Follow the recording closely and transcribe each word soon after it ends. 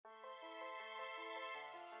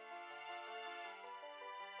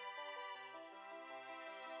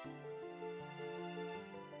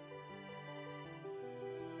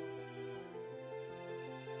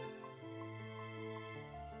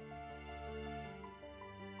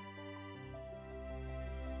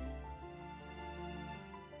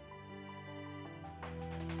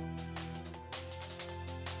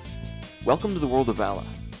Welcome to the World of Vala,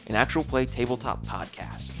 an actual play tabletop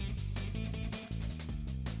podcast.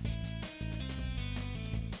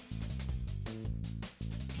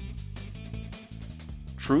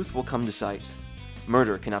 Truth will come to sight.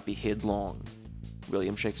 Murder cannot be hid long.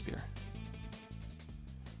 William Shakespeare.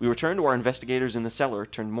 We return to our investigators in the cellar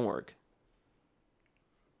turned morgue.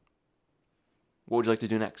 What would you like to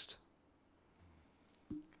do next?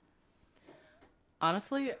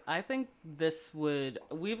 Honestly, I think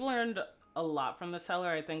we've learned a lot from the cellar.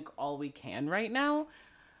 I think all we can right now.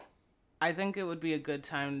 I think it would be a good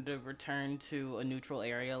time to return to a neutral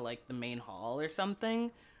area like the main hall or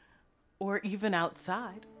something, or even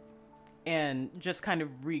outside, and just kind of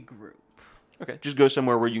regroup. Okay, just go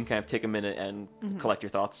somewhere where you can kind of take a minute and collect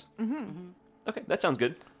your thoughts. Okay, that sounds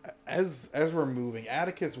good. As we're moving,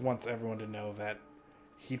 Atticus wants everyone to know that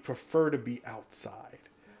he'd prefer to be outside.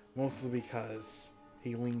 Mostly because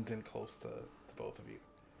he leans in close to both of you.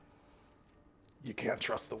 You can't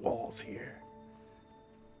trust the walls here.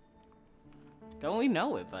 Don't we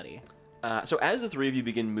know it, buddy? So as the three of you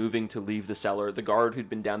begin moving to leave the cellar, the guard who'd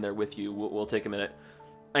been down there with you will take a minute.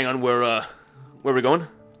 Hang on, where are we going?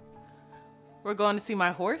 We're going to see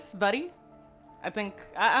my horse, buddy. I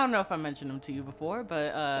don't know if I mentioned him to you before,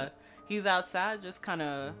 but he's outside just kind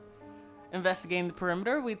of investigating the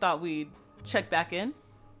perimeter. We thought we'd check back in.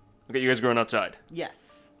 Okay, you guys are going outside.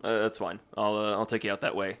 Yes. That's fine. I'll take you out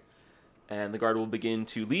that way. And the guard will begin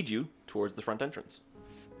to lead you towards the front entrance.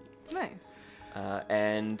 Nice.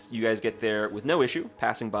 And you guys get there with no issue,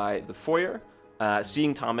 passing by the foyer,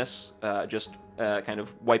 seeing Thomas just kind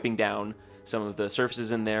of wiping down some of the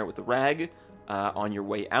surfaces in there with the rag on your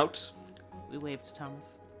way out. We waved to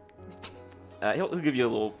Thomas. He'll give you a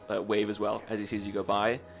little wave as well as he sees you go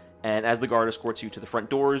by. And as the guard escorts you to the front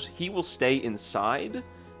doors, he will stay inside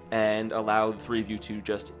and allow the three of you to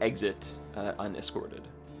just exit unescorted.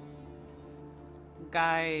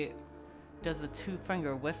 Guy does a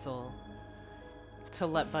 2-finger whistle to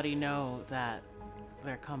let Buddy know that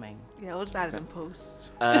they're coming. Yeah, we'll just add it in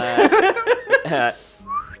post. Go ahead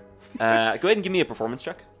and give me a performance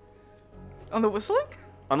check. On the whistling?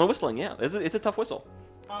 On the whistling, yeah. It's a tough whistle.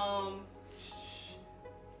 I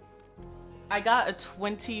got a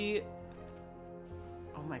 20...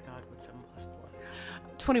 Oh my god, what's 7 plus 4?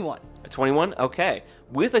 21. A 21? Okay.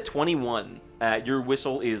 With a 21, your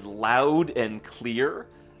whistle is loud and clear.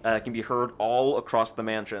 Can be heard all across the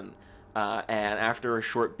mansion. And after a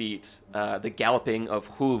short beat, the galloping of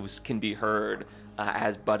hooves can be heard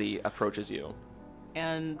as Buddy approaches you.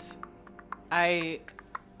 And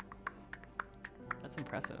That's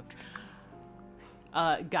impressive.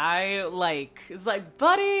 Guy, is like,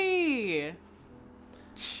 Buddy!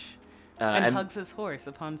 And hugs his horse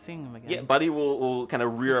upon seeing him again. Yeah, Buddy will kind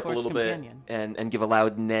of rear His up a horse little companion. bit and give a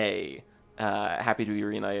loud neigh. Happy to be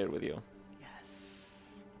reunited with you.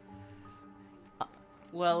 Yes.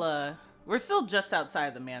 We're still just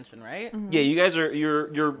outside the mansion, right? Mm-hmm. Yeah, you guys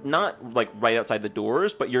you're not like right outside the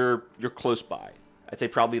doors, but you're close by. I'd say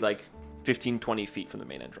probably like 15, 20 feet from the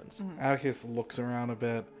main entrance. Mm-hmm. Atticus looks around a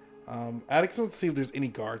bit. Atticus wants to see if there's any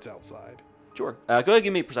guards outside. Sure. Go ahead and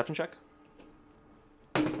give me a perception check.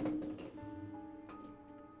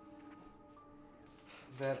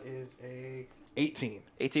 That is a 18.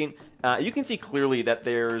 18. You can see clearly that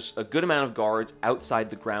there's a good amount of guards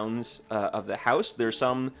outside the grounds of the house. There's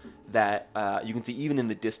some that you can see even in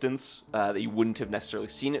the distance that you wouldn't have necessarily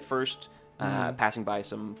seen at first, passing by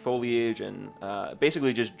some foliage and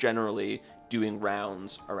basically just generally doing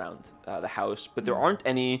rounds around the house. But there aren't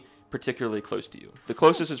any particularly close to you. The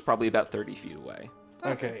closest is probably about 30 feet away.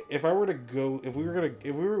 Okay, if we were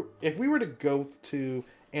to go to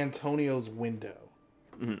Antonio's window,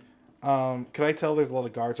 can I tell there's a lot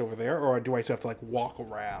of guards over there, or do I still have to like walk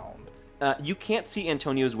around? You can't see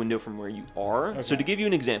Antonio's window from where you are. Okay. So to give you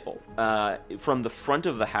an example, from the front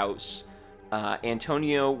of the house,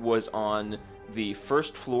 Antonio was on the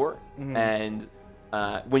first floor, and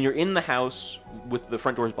when you're in the house with the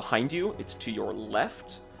front doors behind you, it's to your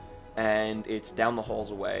left, and it's down the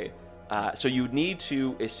halls away. So you need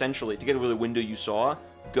to essentially, to get over the window you saw,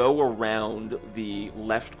 go around the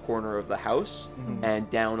left corner of the house and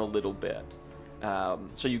down a little bit.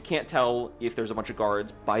 So you can't tell if there's a bunch of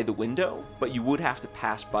guards by the window, but you would have to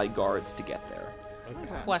pass by guards to get there.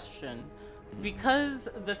 Okay. Question. Because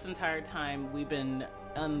this entire time we've been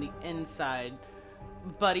on the inside,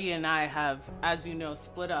 Buddy and I have, as you know,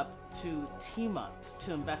 split up to team up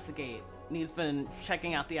to investigate. And he's been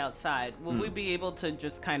checking out the outside. Will we be able to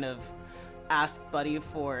just kind of ask Buddy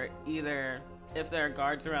for either if there are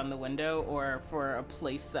guards around the window or for a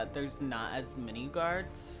place that there's not as many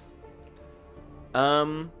guards?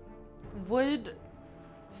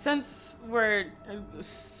 Since we're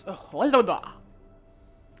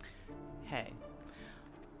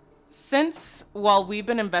since while we've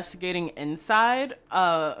been investigating inside,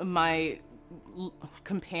 my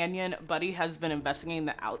companion Buddy has been investigating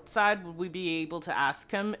the outside. Would we be able to ask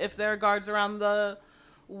him if there are guards around the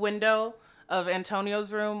window of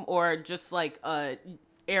Antonio's room, or just like a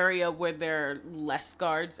area where there are less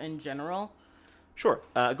guards in general? Sure.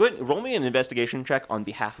 Go ahead and roll me an investigation check on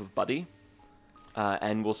behalf of Buddy,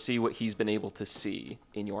 and we'll see what he's been able to see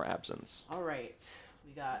in your absence. All right,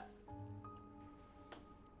 we got.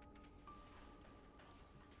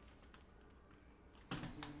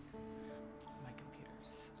 My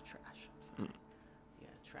computer's trash. I'm sorry. Yeah,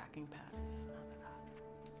 tracking patterns.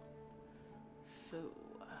 So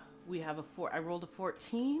we have a 4. I rolled a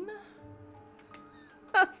 14.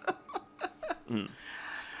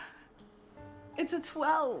 It's a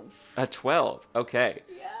 12. A 12. Okay.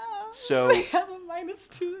 Yeah. So I have a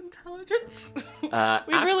 -2 intelligence. We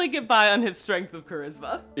really get by on his strength of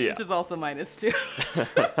charisma, Yeah. which is also -2.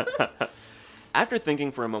 After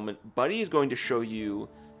thinking for a moment, Buddy is going to show you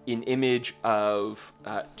an image of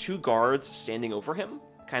 2 guards standing over him,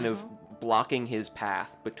 kind of blocking his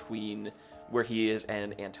path between where he is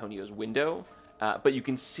and Antonio's window. But you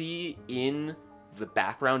can see in the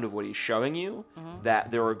background of what he's showing you that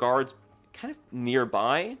there are guards kind of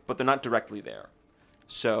nearby, but they're not directly there.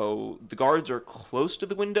 So the guards are close to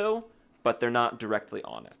the window, but they're not directly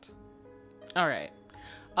on it. All right.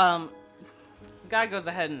 Guy goes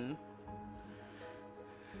ahead and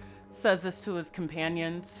says this to his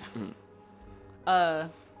companions.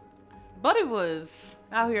 Buddy was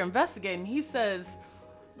out here investigating. He says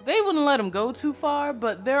they wouldn't let him go too far,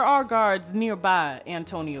 but there are guards nearby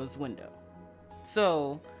Antonio's window.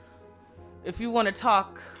 So if you want to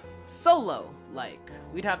talk solo, like,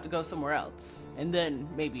 we'd have to go somewhere else and then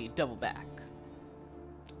maybe double back.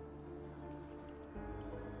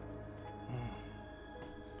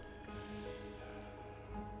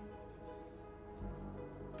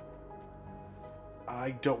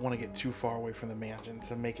 I don't want to get too far away from the mansion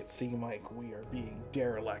to make it seem like we are being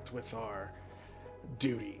derelict with our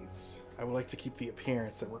duties. I would like to keep the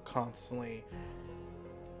appearance that we're constantly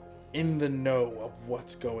in the know of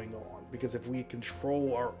what's going on, because if we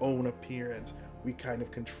control our own appearance, we kind of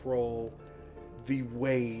control the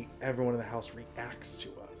way everyone in the house reacts to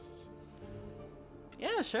us.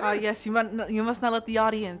 Yeah, sure. Yes, you must not let the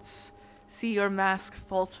audience see your mask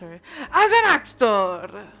falter as an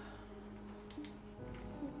actor.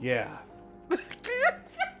 Yeah.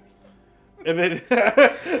 And then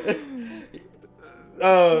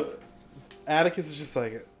Atticus is just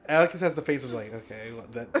like, Atticus has the face of like, okay,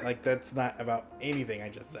 that like that's not about anything I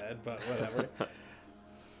just said, but whatever.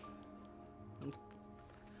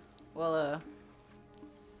 Well,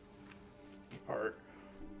 Or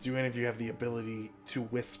do any of you have the ability to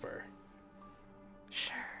whisper?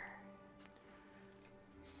 Sure.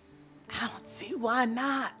 I don't see why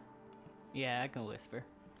not. Yeah, I can whisper.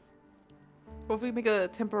 What if we make a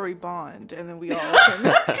temporary bond and then we all can...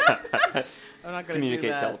 I'm not gonna Communicate do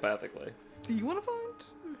that. telepathically. Do you want a bond?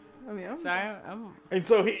 I mean, Sorry, I'm And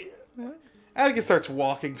so Atticus starts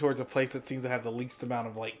walking towards a place that seems to have the least amount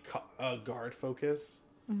of like guard focus.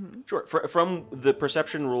 Sure. From the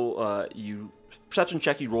perception roll, perception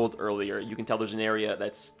check you rolled earlier, you can tell there's an area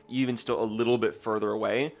that's even still a little bit further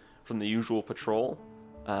away from the usual patrol.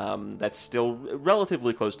 That's still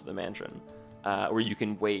relatively close to the mansion, where you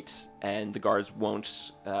can wait and the guards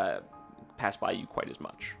won't pass by you quite as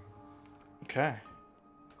much. Okay.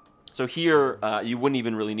 So here, you wouldn't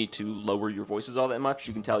even really need to lower your voices all that much.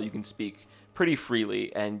 You can tell you can speak pretty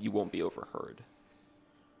freely and you won't be overheard.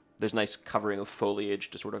 There's nice covering of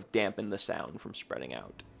foliage to sort of dampen the sound from spreading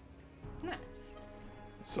out. nice.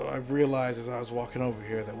 So I realized as I was walking over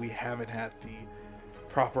here that we haven't had the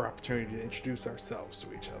proper opportunity to introduce ourselves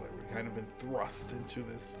to each other. We've kind of been thrust into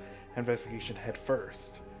this investigation head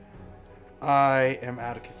first. I am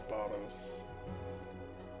Atticus Bartos.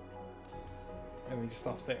 And he just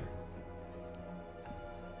stops there.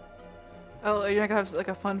 Oh, you're not gonna have like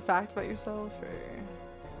a fun fact about yourself, or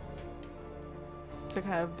to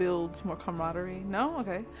kind of build more camaraderie? No,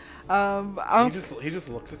 okay. He just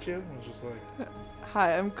looks at you and is just like,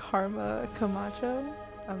 Hi, I'm Karma Camacho.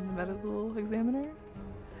 I'm a medical examiner.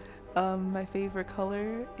 My favorite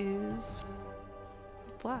color is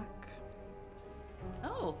black.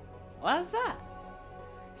 Oh, why's that?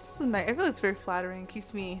 This is nice. I feel it's very flattering.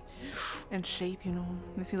 Keeps me in shape, you know.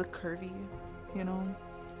 Makes me look curvy, you know.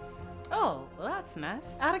 Oh, well, that's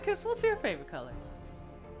nice. Atticus, what's your favorite color?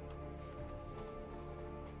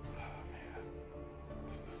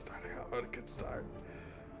 This is starting out on a good start.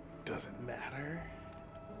 Doesn't matter.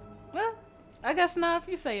 Well, I guess not if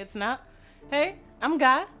you say it's not. Hey, I'm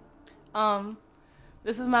Guy.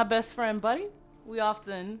 This is my best friend, Buddy. We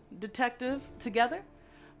often detective together.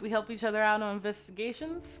 We help each other out on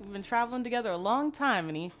investigations. We've been traveling together a long time,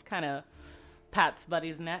 and he kind of pats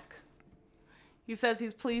Buddy's neck. He says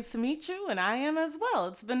he's pleased to meet you, and I am as well.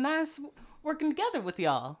 It's been nice working together with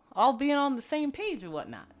y'all, all being on the same page and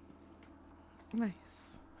whatnot. Nice.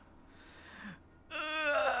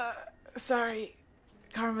 Sorry.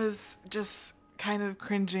 Karma's just kind of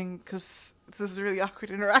cringing because this is a really awkward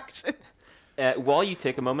interaction. While you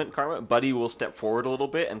take a moment, Karma, Buddy will step forward a little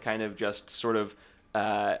bit and kind of just sort of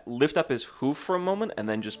lift up his hoof for a moment and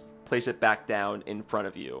then just place it back down in front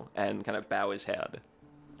of you and kind of bow his head.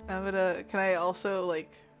 Can I also,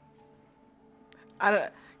 like, I'm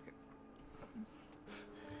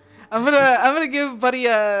gonna give Buddy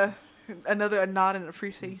a nod and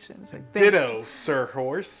appreciation. It's like, thanks. Ditto, Sir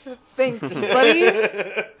Horse. Thanks, Buddy.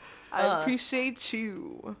 I appreciate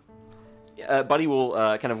you. Buddy will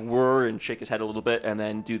kind of whir and shake his head a little bit and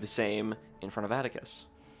then do the same in front of Atticus.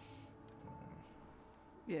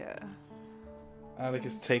 Yeah.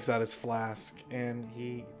 Atticus takes out his flask and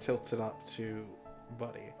he tilts it up to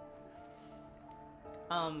Buddy.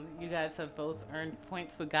 You guys have both earned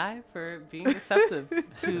points with Guy for being receptive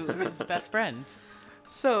to his best friend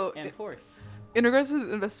So, and horse. in regards to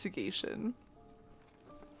the investigation,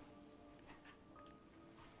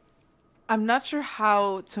 I'm not sure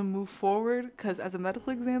how to move forward because as a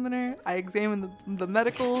medical examiner, I examine the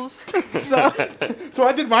medicals. So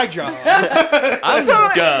I did my job. I'm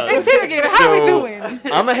done. Interrogator, how are we doing?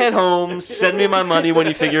 I'm gonna head home. Send me my money when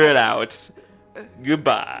you figure it out.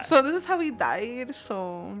 Goodbye. So this is how he died.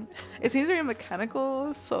 So it seems very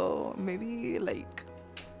mechanical. So maybe like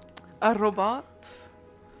a robot.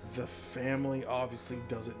 The family obviously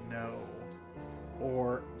doesn't know.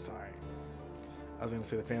 I was going to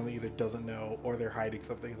say the family either doesn't know or they're hiding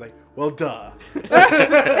something. It's like, well, duh.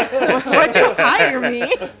 Why'd you hire me?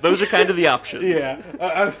 Those are kind of the options. Yeah.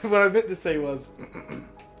 What I meant to say was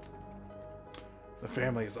the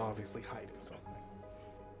family is obviously hiding something.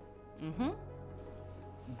 Mm-hmm.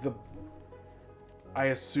 I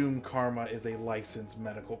assume Karma is a licensed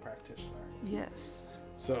medical practitioner. Yes.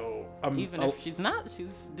 So Even if she's not,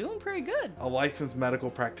 she's doing pretty good. a licensed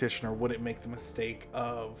medical practitioner wouldn't make the mistake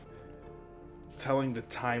of telling the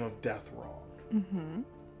time of death wrong. Mm-hmm.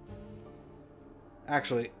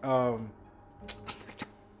 Actually,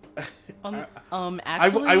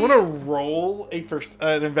 Actually, I want to roll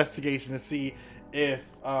an investigation to see if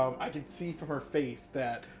I can see from her face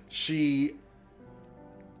that she.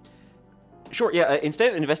 Sure, yeah.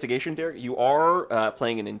 Instead of investigation, Derek, you are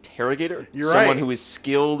playing an interrogator. You're someone right. who is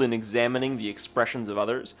skilled in examining the expressions of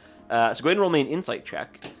others. So go ahead and roll me an insight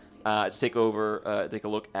check to take a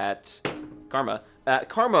look at Karma.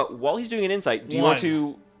 Karma, while he's doing an insight, do you want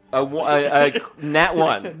to... nat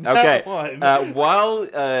 1. Okay. Nat 1. While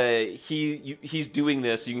he's doing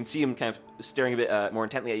this, you can see him kind of staring a bit more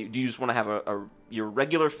intently at you. Do you just want to have your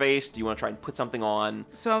regular face? Do you want to try and put something on?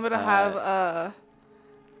 So I'm gonna have a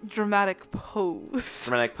dramatic pose.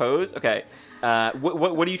 Dramatic pose? Okay.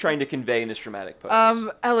 What are you trying to convey in this dramatic pose?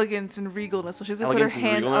 Elegance and regalness. So she's gonna Elegance put and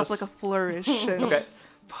her hand up regalness? like a flourish and Okay.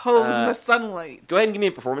 pose in the sunlight. Go ahead and give me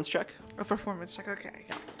a performance check. A performance check. Okay.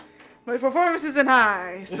 Yeah. My performance isn't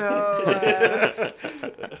high, so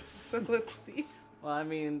so let's see. Well, I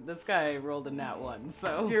mean, this guy rolled a nat 1,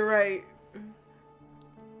 so... You're right.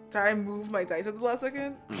 Did I move my dice at the last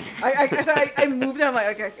second? I moved it. I'm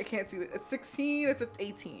like, okay, I can't do it. It's 16. It's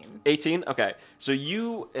 18. 18. Okay, so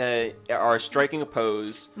you are striking a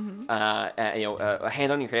pose. A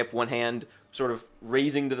hand on your hip, one hand sort of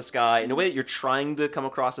raising to the sky in a way that you're trying to come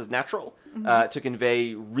across as natural, to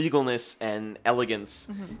convey regalness and elegance.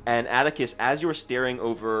 And Atticus, as you're staring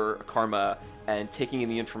over Karma and taking in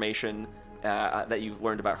the information that you've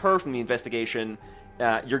learned about her from the investigation,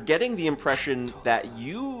 you're getting the impression that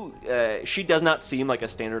she does not seem like a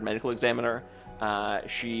standard medical examiner.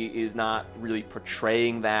 She is not really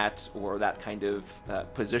portraying that or that kind of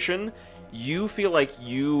position. You feel like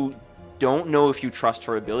you don't know if you trust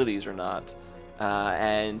her abilities or not.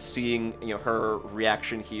 And seeing her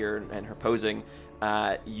reaction here and her posing,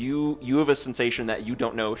 you have a sensation that you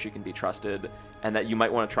don't know if she can be trusted, and that you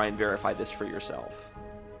might want to try and verify this for yourself.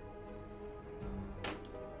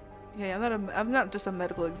 Hey, I'm not just a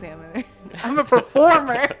medical examiner. I'm a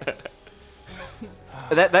performer.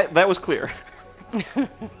 That was clear.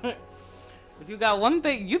 If you got one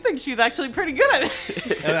thing, you think she's actually pretty good at it.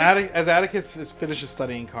 And as Atticus finishes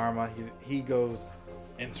studying karma, he goes,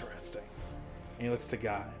 interesting. And he looks to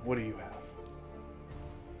Guy. What do you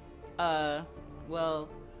have? Well,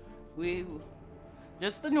 we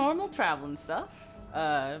just the normal traveling stuff.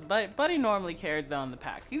 But Buddy normally carries down the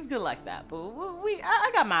pack. He's good like that. But I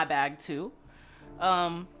got my bag too.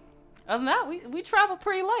 Other than that, we travel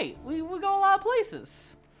pretty light. We go a lot of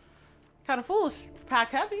places. Kind of foolish,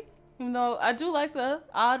 pack heavy. Even though I do like the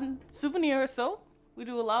odd souvenir or so. We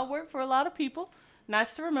do a lot of work for a lot of people.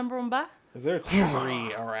 Nice to remember them by. Is there a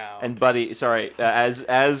tree around? And Buddy, sorry,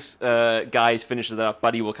 as Guys finishes that up,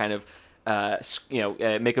 Buddy will kind of,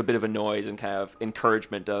 make a bit of a noise and kind of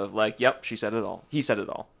encouragement of like, yep, she said it all. He said it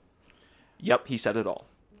all. Yep, he said it all.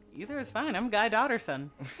 Either is fine. I'm Guy Daughterson.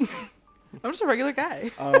 I'm just a regular guy.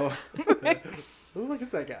 Oh, who the fuck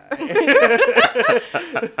is that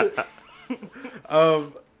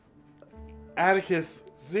guy? Atticus,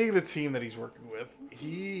 seeing the team that he's working with,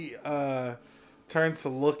 he turns to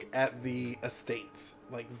look at the estates,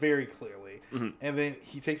 like, very clearly. Mm-hmm. And then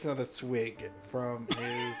he takes another swig from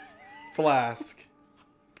his flask.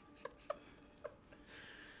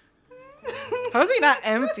 How is he not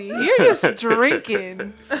empty? You're just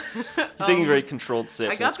drinking. He's taking very controlled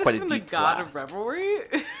sips. I got it's this quite from a the deep God flask. of Revelry.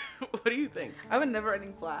 What do you think? I have a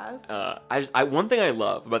never-ending flask. One thing I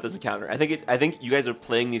love about this encounter, I think you guys are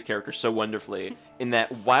playing these characters so wonderfully in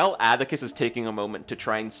that while Atticus is taking a moment to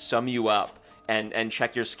try and sum you up and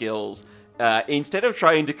check your skills, instead of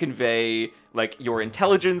trying to convey like your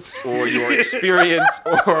intelligence or your experience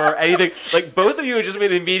or anything, like both of you have just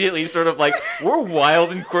been immediately sort of like, we're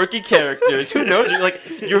wild and quirky characters. Who knows?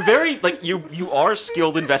 You're very like you are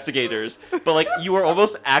skilled investigators, but like you are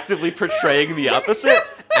almost actively portraying the opposite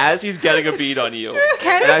as he's getting a beat on you.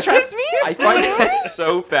 Can you trust me? I find that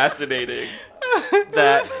so fascinating.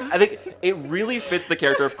 That I think it really fits the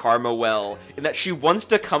character of Karma well in that she wants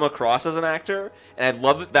to come across as an actor, and I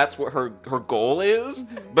love that that's what her goal is.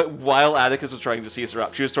 Mm-hmm. But while Atticus was trying to seize her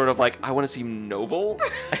up, she was sort of like, I want to seem noble,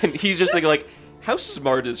 and he's just thinking like, how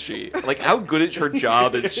smart is she? Like, how good at her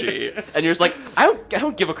job is she? And you're just like, I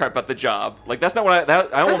don't give a crap about the job. Like, that's not what I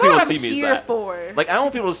don't want people to see me as that. For. Like, I don't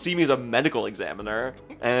want people to see me as a medical examiner.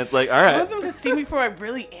 And it's like, all right. I want them to see me for what I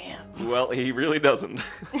really am. Well, he really doesn't.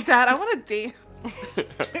 Dad, I want to date.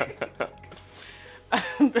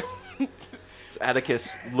 So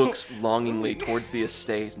Atticus looks longingly towards the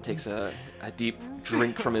estate and takes a deep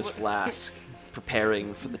drink from his flask,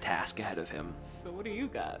 preparing for the task ahead of him. So what do you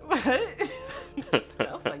got? What?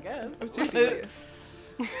 Stuff, I guess. What's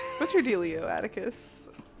your dealio, Atticus?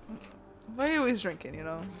 Why are you always drinking, you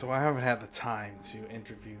know? So I haven't had the time to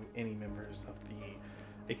interview any members of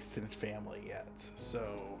the extended family yet. So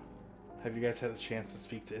have you guys had a chance to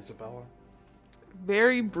speak to Isabella?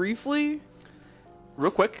 Very briefly.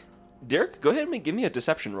 Real quick, Derek, go ahead and give me a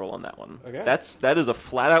deception roll on that one. Okay. That is a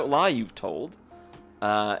flat out lie you've told,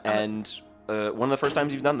 and one of the first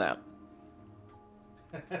times you've done that.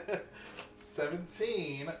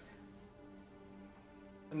 17.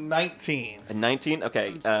 19. A 19.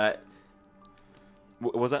 Okay.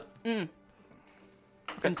 What was that?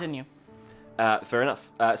 Continue. Fair enough.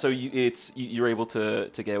 So you're able to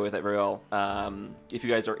get away with that very well. If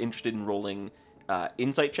you guys are interested in rolling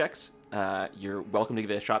insight checks, you're welcome to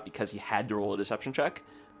give it a shot because you had to roll a deception check.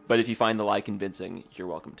 But if you find the lie convincing, you're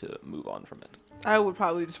welcome to move on from it. I would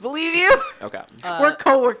probably just believe you. Okay. We're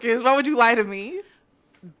coworkers. Why would you lie to me?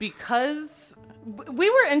 Because we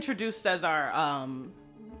were introduced as our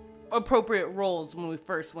appropriate roles when we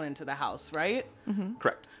first went into the house, right? Mm-hmm.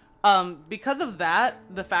 Correct. Because of that,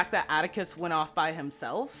 the fact that Atticus went off by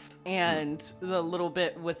himself and the little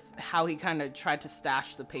bit with how he kind of tried to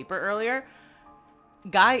stash the paper earlier,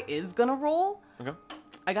 Guy is gonna roll. Okay.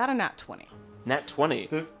 I got a nat 20. Nat 20.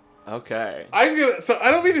 Okay. I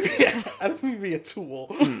don't mean to be a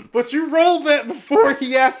tool, but you rolled that before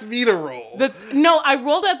he asked me to roll. No, I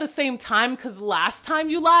rolled at the same time because last time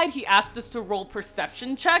you lied, he asked us to roll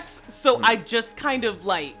perception checks. So I just kind of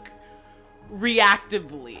like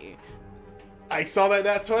reactively. I saw that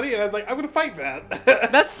nat 20 and I was like, I'm gonna fight that.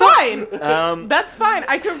 That's fine. That's fine.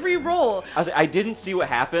 I could re-roll. I didn't see what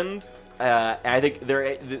happened. I think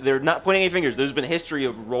they're not pointing any fingers. There's been a history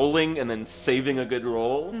of rolling and then saving a good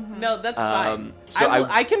roll. No, that's fine. So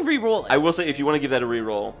I can re-roll it. I will say, if you want to give that a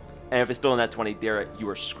re-roll, and if it's still in that 20, Derek, you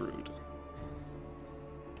are screwed.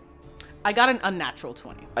 I got an unnatural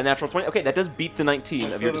 20. A natural 20. Okay, that does beat the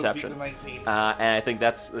 19 of your So does beat deception. the 19. And I think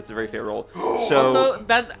that's a very fair roll. So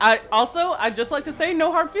I'd just like to say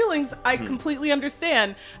no hard feelings. I completely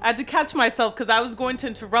understand. I had to catch myself because I was going to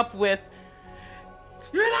interrupt with,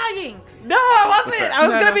 You're lying. no, I wasn't. I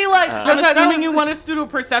was gonna be like, I'm that assuming was- you want us to do a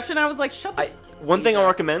perception. I was like, shut the. One thing I'll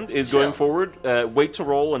recommend is going Chill. forward, wait to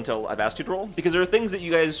roll until I've asked you to roll, because there are things that you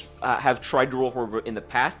guys have tried to roll for in the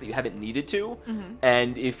past that you haven't needed to,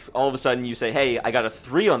 and if all of a sudden you say, hey, I got a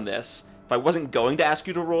 3 on this, if I wasn't going to ask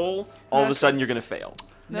you to roll, all of a sudden you're going to fail.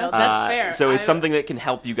 No, that's fair. So it's something that can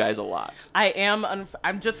help you guys a lot. I am. I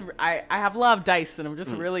have a lot of dice, and I'm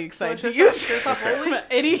just really excited to should use stop rolling?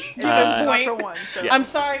 any Because point. natural 1. So. Yeah. I'm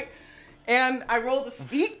sorry, and I rolled a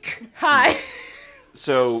speak. Hi.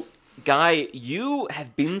 So, Guy, you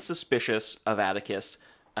have been suspicious of Atticus.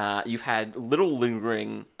 You've had little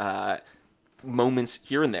lingering moments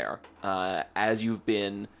here and there as you've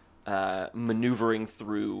been maneuvering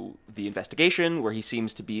through the investigation, where he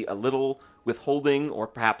seems to be a little withholding or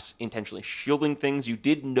perhaps intentionally shielding things. You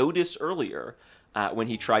did notice earlier when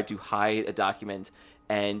he tried to hide a document,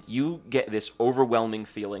 and you get this overwhelming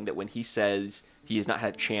feeling that when he says he has not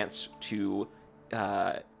had a chance to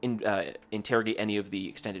interrogate any of the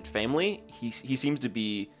extended family, he seems to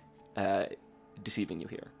be deceiving you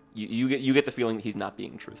here. You get the feeling that he's not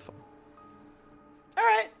being truthful. All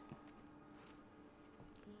right.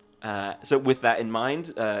 So with that in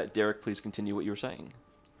mind, Derek, please continue what you were saying.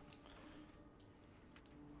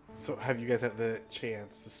 So have you guys had the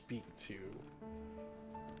chance to speak to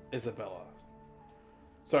Isabella?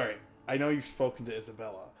 Sorry, I know you've spoken to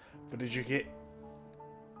Isabella, but did you get...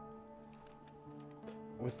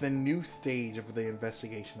 With the new stage of the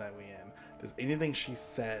investigation that we're in, does anything she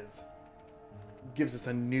says gives us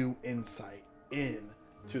a new insight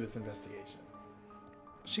into this investigation?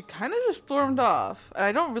 She kind of just stormed off, and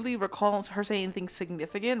I don't really recall her saying anything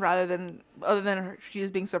significant. Other than she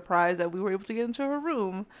was being surprised that we were able to get into her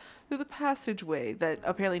room through the passageway that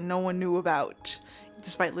apparently no one knew about,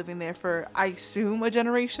 despite living there for, I assume, a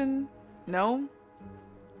generation. No,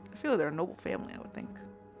 I feel like they're a noble family. I would think,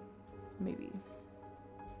 maybe.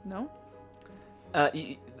 No.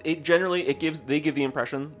 They give the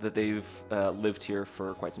impression that they've lived here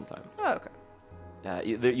for quite some time. Oh, okay.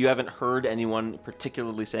 You haven't heard anyone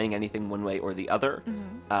particularly saying anything one way or the other,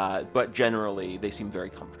 but generally they seem very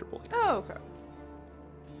comfortable here. Oh, okay.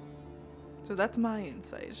 So that's my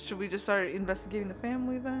insight. Should we just start investigating the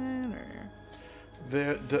family then, or?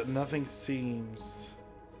 Nothing seems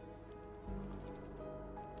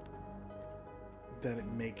that it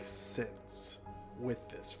makes sense with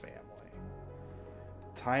this family.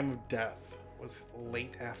 Time of death was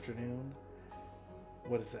late afternoon.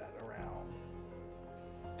 What is that, around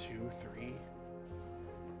 2, 3?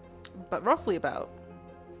 But roughly about.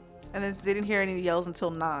 And then they didn't hear any yells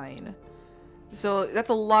until 9. So that's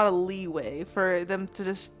a lot of leeway for him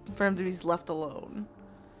to be left alone.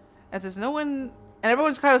 And since no one, and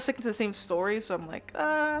everyone's kind of sticking to the same story, so I'm like,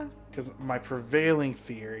 Because my prevailing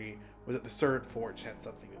theory was that the Servant Forge had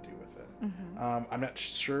something to do with it. I'm not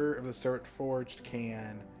sure if the Servant Forge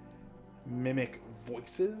can mimic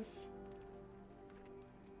voices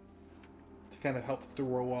to kind of help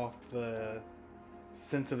throw off the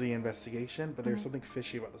sense of the investigation, but there's something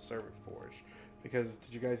fishy about the Servant Forge. Because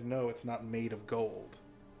did you guys know it's not made of gold?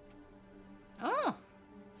 Oh.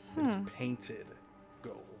 It's painted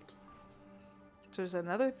gold. so there's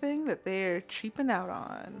another thing that they're cheaping out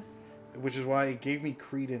on. Which is why it gave me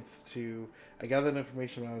credence to... I gathered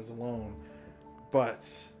information when I was alone. But...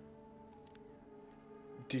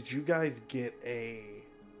 did you guys get a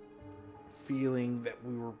feeling that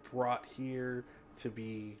we were brought here to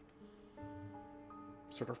be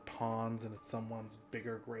sort of pawns in someone's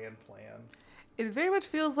bigger grand plan? It very much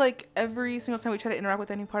feels like every single time we try to interact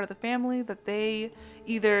with any part of the family that they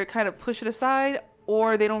either kind of push it aside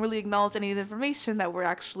or they don't really acknowledge any of the information that we're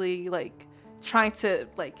actually like trying to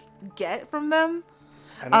like get from them.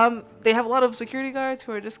 They have a lot of security guards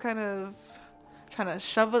who are just kind of trying to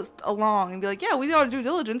shove us along and be like, yeah, we did our due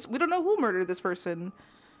diligence. We don't know who murdered this person.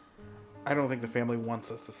 I don't think the family wants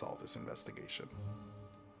us to solve this investigation.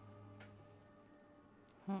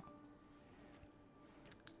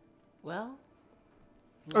 Well.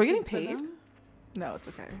 Are we getting looking for paid? them? No, it's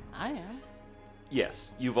okay. I am.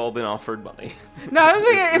 Yes, you've all been offered money. No, I was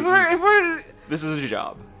thinking if we're This is a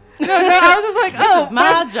job. no, I was just like, This is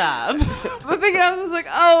my job. The thing I was just like,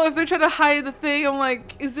 oh, if they're trying to hide the thing, I'm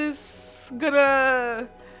like, is this gonna?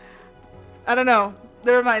 I don't know.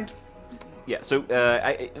 Never mind. Yeah, so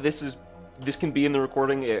this can be in the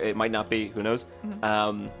recording. It might not be. Who knows?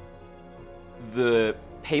 The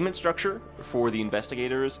payment structure for the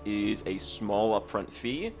investigators is a small upfront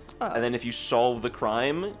fee, and then if you solve the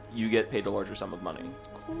crime, you get paid a larger sum of money.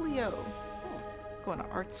 Coolio. Going to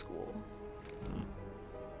art school.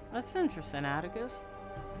 That's interesting, Atticus.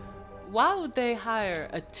 Why would they hire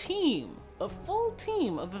a full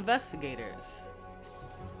team of investigators,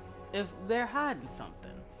 if they're hiding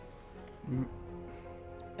something?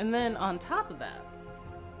 And then on top of that,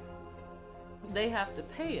 they have to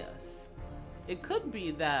pay us. It could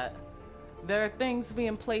be that there are things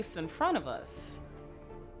being placed in front of us,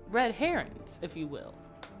 red herrings, if you will,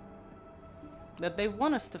 that they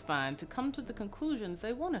want us to find to come to the conclusions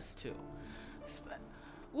they want us to.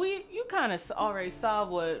 You kind of already saw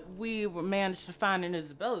what we managed to find in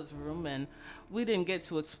Isabella's room, and we didn't get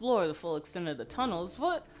to explore the full extent of the tunnels.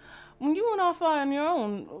 When you went off on your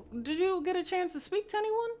own, did you get a chance to speak to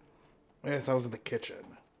anyone? Yes, I was in the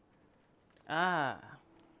kitchen. Ah.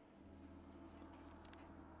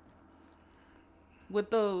 With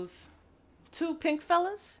those two pink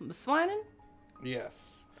fellas, the swining?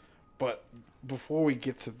 Yes. But before we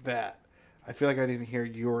get to that, I feel like I didn't hear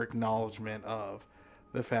your acknowledgement of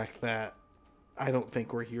the fact that I don't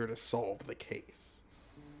think we're here to solve the case.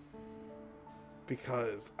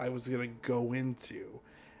 Because I was going to go into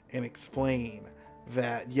and explain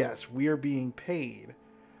that, yes, we are being paid,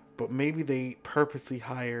 but maybe they purposely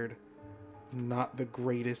hired not the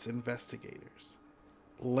greatest investigators.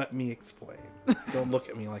 Let me explain. Don't look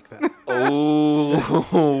at me like that. Oh,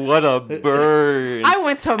 what a burn. I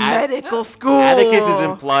went to medical school. Atticus is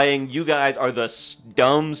implying you guys are the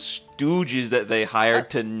dumb stooges that they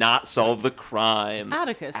hired to not solve the crime.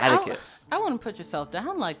 Atticus. I wouldn't put yourself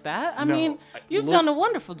down like that. I No, mean, you've done a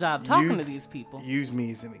wonderful job talking to these people. Use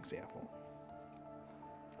me as an example.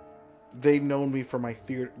 They've known me for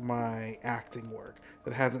my acting work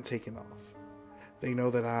that hasn't taken off. They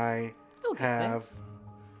know that I You'll get there. have...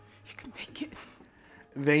 You can make it.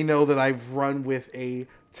 They know that I've run with a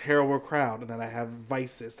terrible crowd and that I have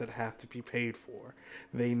vices that have to be paid for.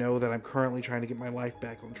 They know that I'm currently trying to get my life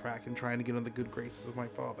back on track and trying to get in the good graces of my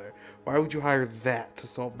father. Why would you hire that to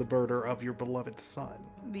solve the murder of your beloved son?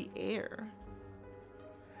 The Heir.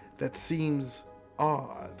 That seems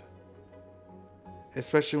odd.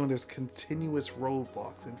 Especially when there's continuous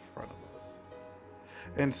roadblocks in front of us.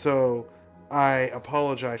 And so I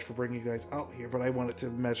apologize for bringing you guys out here, but I wanted to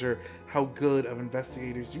measure how good of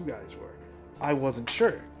investigators you guys were. I wasn't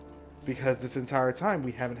sure, because this entire time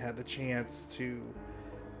we haven't had the chance to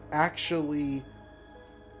actually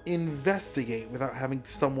investigate without having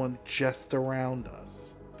someone just around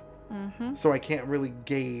us. Mm-hmm. So I can't really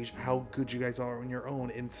gauge how good you guys are on your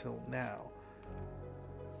own until now.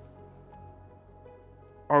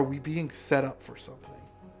 Are we being set up for something?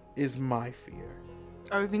 Is my fear.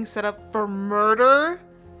 Are we being set up for murder?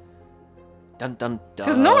 Dun dun dun.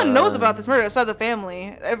 Because no one knows about this murder outside the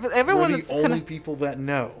family. Everyone We're that's the only people that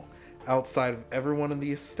know, outside of everyone in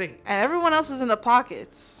the estate. and everyone else is in the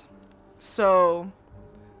pockets. So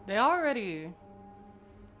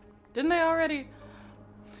Didn't they already?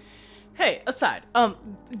 Hey, aside.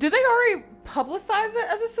 Did they already publicize it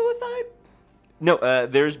as a suicide? No,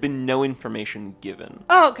 there's been no information given.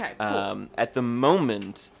 Oh, okay. Cool. At the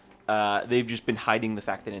moment, they've just been hiding the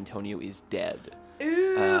fact that Antonio is dead.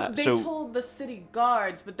 Ooh, they so- told the city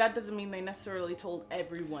guards, but that doesn't mean they necessarily told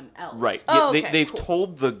everyone else. Right. Oh, Yeah, okay, they've cool.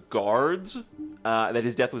 told the guards that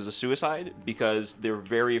his death was a suicide because they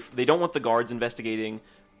don't want the guards investigating.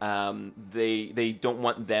 They don't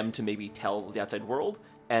want them to maybe tell the outside world,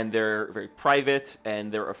 and they're very private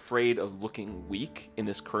and they're afraid of looking weak in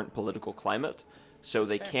this current political climate. So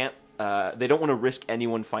they can't. They don't want to risk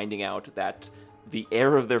anyone finding out that the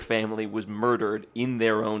heir of their family was murdered in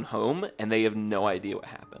their own home, and they have no idea what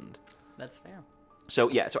happened. That's fair. So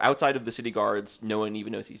yeah, so outside of the city guards, no one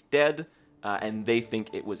even knows he's dead, and they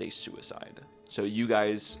think it was a suicide. So you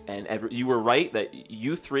guys and you were right that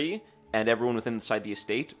you three and everyone within inside the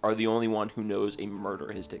estate are the only one who knows a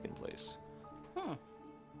murder has taken place.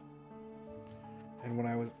 And when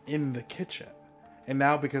I was in the kitchen, and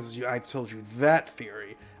now because I've told you that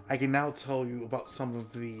theory, I can now tell you about some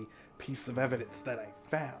of the pieces of evidence that I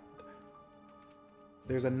found.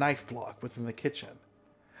 There's a knife block within the kitchen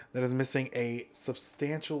that is missing a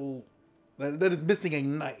substantial... that is missing a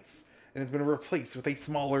knife, and it's been replaced with a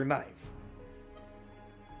smaller knife,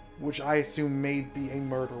 which I assume may be a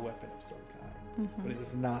murder weapon of some kind, but it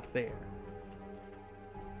is not there.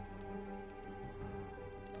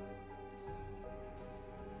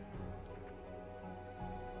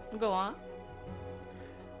 Go on.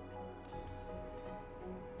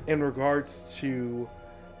 In regards to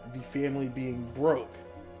the family being broke,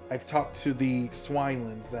 I've talked to the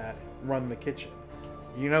Swinelands that run the kitchen.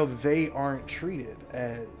 they aren't treated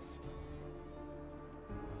as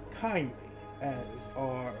kindly as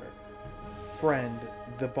our friend,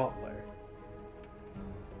 the butler.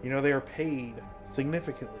 They are paid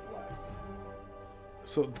significantly less.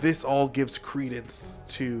 So this all gives credence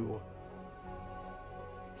to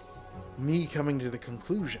me coming to the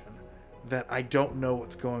conclusion that I don't know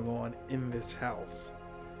what's going on in this house.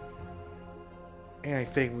 And I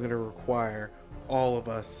think we're going to require all of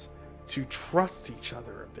us to trust each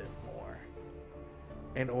other a bit more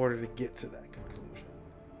in order to get to that conclusion.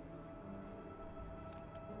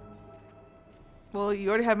 Well, you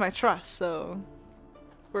already have my trust, so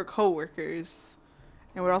we're co-workers.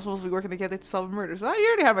 And we're all supposed to be working together to solve a murder. So you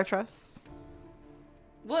already have my trust.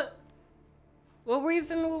 What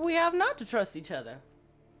reason would we have not to trust each other?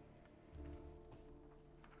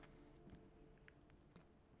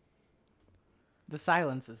 The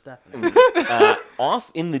silence is deafening.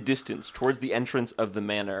 Off in the distance, towards the entrance of the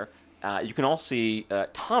manor, you can all see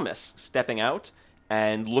Thomas stepping out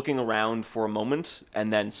and looking around for a moment,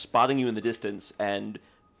 and then spotting you in the distance and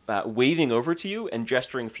waving over to you and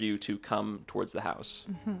gesturing for you to come towards the house.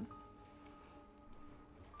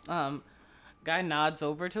 Mm-hmm. Guy nods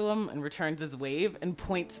over to him and returns his wave and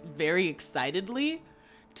points very excitedly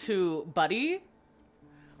to Buddy,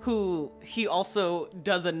 who he also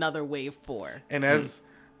does another wave for. And as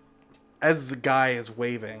the guy is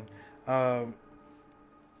waving, I'm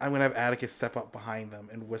going to have Atticus step up behind them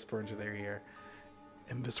and whisper into their ear,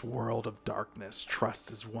 "In this world of darkness,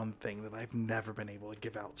 trust is one thing that I've never been able to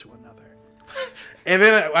give out to another." And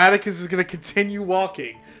then Atticus is going to continue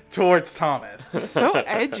walking towards Thomas. So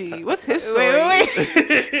edgy. What's his story?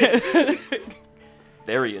 Wait.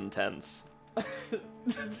 Very intense.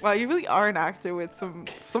 Wow, you really are an actor with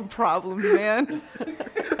some problems, man.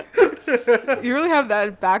 You really have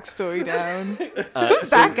that backstory down. Who's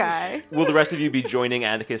that guy? Will the rest of you be joining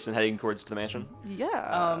Atticus and heading towards the mansion?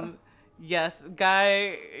 Yeah. Yes,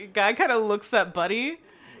 guy kind of looks at Buddy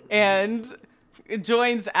and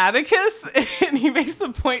joins Atticus, and he makes a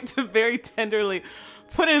point to very tenderly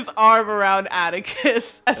put his arm around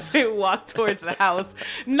Atticus as they walk towards the house.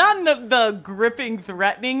 Not in the gripping,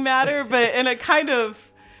 threatening manner, but in a kind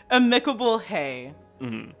of amicable, hey.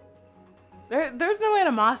 Mm-hmm. There's no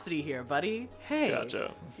animosity here, buddy. Hey.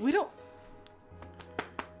 Gotcha. We don't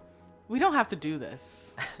have to do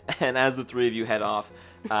this. And as the three of you head off,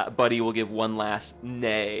 Buddy will give one last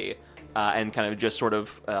neigh and kind of just sort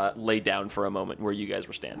of lay down for a moment where you guys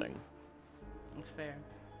were standing. That's fair.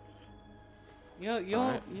 You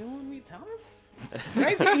want to meet Thomas?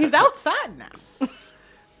 Right there. He's outside now.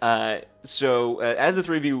 So as the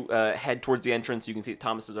three of you head towards the entrance, you can see that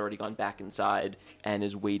Thomas has already gone back inside and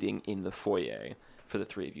is waiting in the foyer for the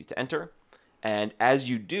three of you to enter. And as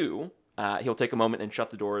you do, he'll take a moment and shut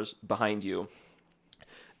the doors behind you.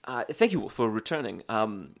 Thank you for returning.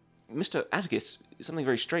 Mr. Atticus, something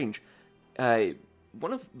very strange.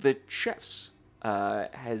 One of the chefs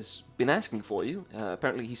has been asking for you.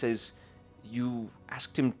 Apparently he says you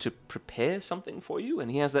asked him to prepare something for you, and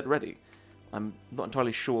he has that ready. I'm not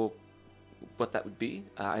entirely sure what that would be.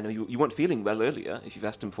 I know you weren't feeling well earlier. If you've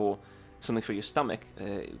asked him for something for your stomach,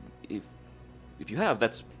 if you have,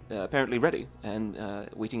 that's apparently ready and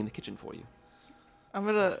waiting in the kitchen for you. I'm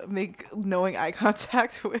gonna make knowing eye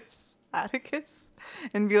contact with Atticus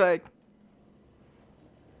and be like,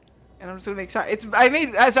 and I'm just gonna make sorry. This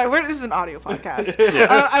is an audio podcast.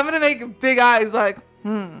 Yeah. I'm gonna make big eyes like,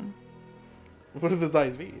 What do those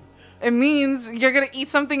eyes mean? It means you're gonna eat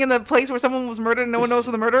something in the place where someone was murdered and no one knows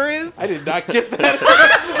who the murderer is. I did not get that.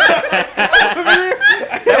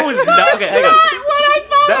 That was not okay. Hang on.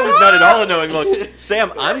 That was not at all a knowing look.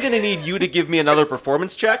 Sam, I'm going to need you to give me another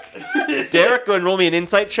performance check. Derek, go and roll me an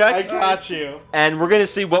insight check. I got you. And we're going to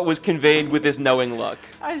see what was conveyed with this knowing look.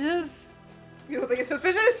 You don't think it's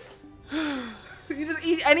suspicious? You just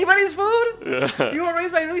eat anybody's food? Yeah. You were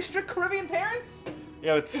raised by really strict Caribbean parents? You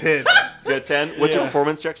got a 10. You got a 10? What's your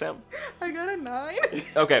performance check, Sam? I got a 9.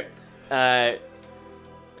 Okay.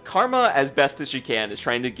 Karma, as best as she can, is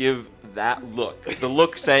trying to give that look. The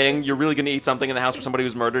look saying you're really going to eat something in the house where somebody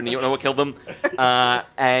was murdered and you don't know what killed them.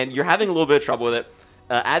 And you're having a little bit of trouble with it.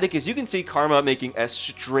 Atticus, you can see Karma making a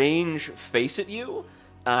strange face at you.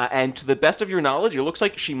 And to the best of your knowledge, it looks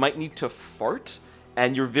like she might need to fart.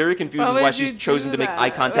 And you're very confused as why she's chosen to make eye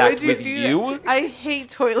contact with you. I hate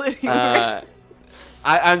toilet humor.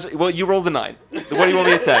 Well, you rolled a 9. What do you want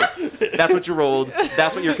me to say? That's what you rolled.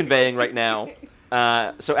 That's what you're conveying right now.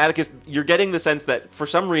 So Atticus, you're getting the sense that for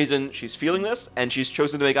some reason she's feeling this, and she's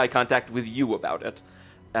chosen to make eye contact with you about it.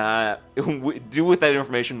 Do with that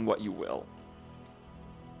information what you will.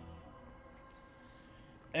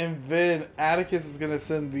 And then Atticus is going to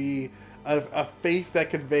send a face that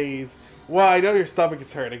conveys, well, I know your stomach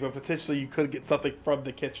is hurting, but potentially you could get something from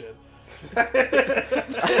the kitchen. All right, go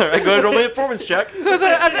ahead and roll me a performance check.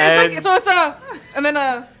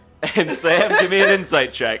 And Sam, give me an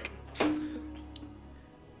insight check.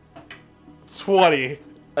 20.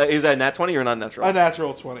 Is that a nat 20 or not natural? A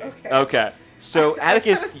natural 20. Okay. So,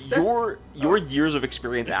 Atticus, your years of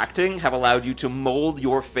experience acting have allowed you to mold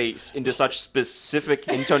your face into such specific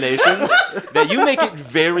intonations that you make it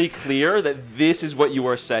very clear that this is what you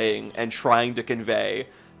are saying and trying to convey.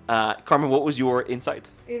 Carmen, what was your insight?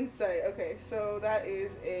 Insight. Okay, so that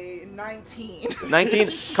is a 19.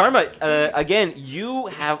 19. Karma, again, you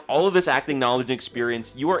have all of this acting knowledge and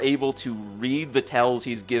experience. You are able to read the tells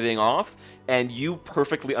he's giving off, and you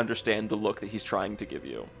perfectly understand the look that he's trying to give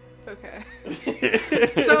you. Okay.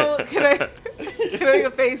 So can I make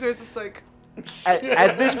a face where it's just like...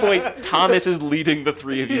 At this point, Thomas is leading the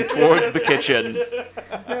three of you towards the kitchen,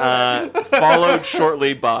 followed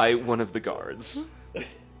shortly by one of the guards.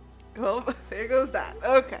 Well, there goes that.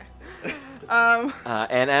 Okay.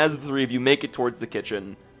 And as the three of you make it towards the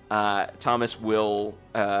kitchen, Thomas will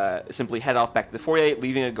simply head off back to the foyer,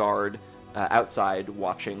 leaving a guard outside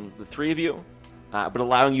watching the three of you, but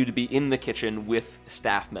allowing you to be in the kitchen with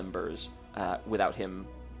staff members without him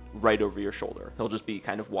right over your shoulder. He'll just be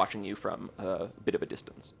kind of watching you from a bit of a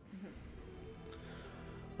distance.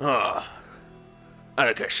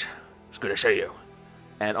 Atticus, it's good to see you.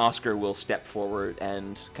 And Oscar will step forward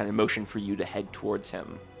and kind of motion for you to head towards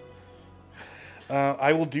him.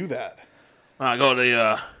 I will do that. I got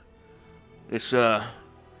this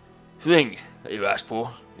thing that you asked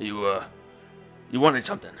for. You wanted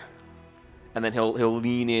something. And then he'll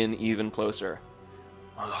lean in even closer.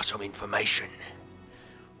 I got some information.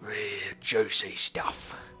 Real juicy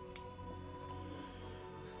stuff.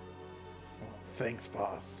 Thanks,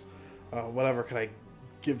 boss. Whatever can I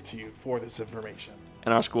give to you for this information?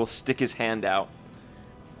 And Oscar will stick his hand out.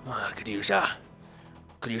 I could use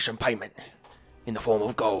some payment in the form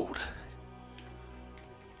of gold.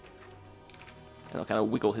 And he'll kind of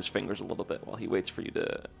wiggle his fingers a little bit while he waits for you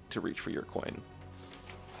to reach for your coin.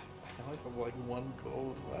 I have like 1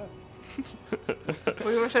 gold left.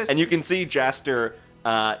 And you can see Jaster,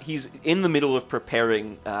 he's in the middle of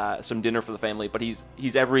preparing some dinner for the family, but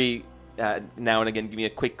he's every now and again giving a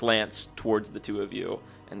quick glance towards the two of you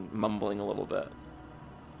and mumbling a little bit.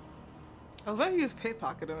 I was going to use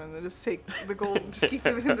pickpocket him and then just take the gold and just keep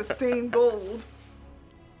giving him the same gold.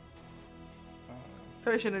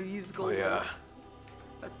 Probably shouldn't have used gold as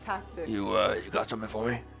a tactic. You got something for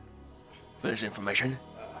me? For this information?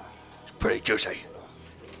 It's pretty juicy.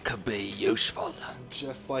 Could be useful.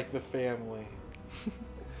 Just like the family.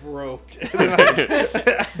 Broke. And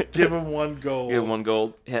I give him 1 gold. Give him 1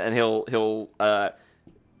 gold, and he'll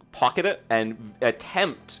pocket it and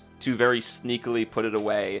attempt to very sneakily put it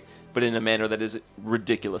away, but in a manner that is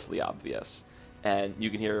ridiculously obvious. And you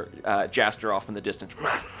can hear Jaster off in the distance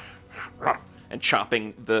and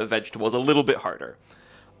chopping the vegetables a little bit harder.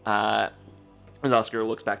 As Oscar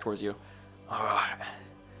looks back towards you. All right.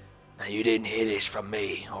 Now, you didn't hear this from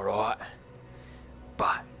me, all right?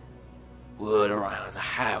 But word around the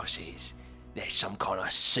house is there's some kind of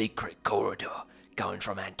secret corridor going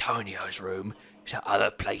from Antonio's room to other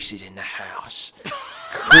places in the house.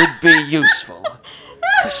 Could be useful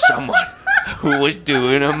for someone who was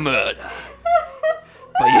doing a murder.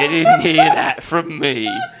 But you didn't hear that from me.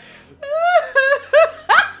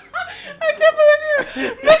 I can't believe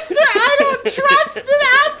you, Mister. I don't trust and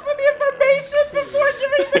ask for the information before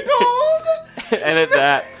giving the gold. And at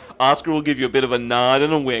that, Oscar will give you a bit of a nod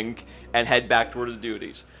and a wink and head back toward his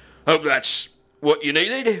duties. Hope that's what you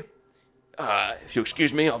needed. If you'll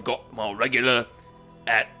excuse me, I've got my regular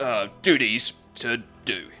duties to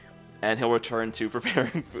do. And he'll return to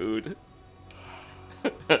preparing food.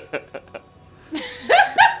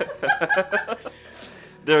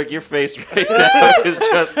 Derek, your face right now is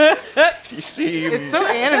just... You seem... It's so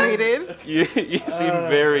animated. You seem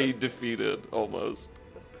very defeated, almost.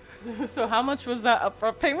 So how much was that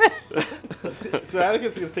upfront payment? So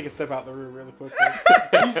Atticus is going to take a step out the room really quickly.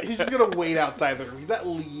 He's just going to wait outside the room. He's not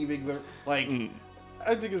leaving the... Like, I'm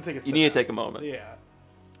just going to take a step You need out. to take a moment. Yeah.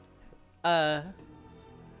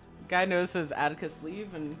 Guy notices Atticus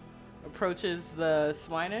leave and approaches the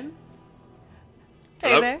swine inn. Hey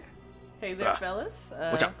Hello? there. Hey there, fellas.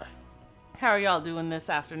 What's up? How are y'all doing this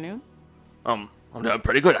afternoon? I'm doing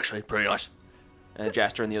pretty good, actually. Pretty nice. And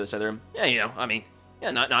Jaster on the other side of the room. Yeah,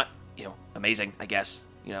 not amazing, I guess.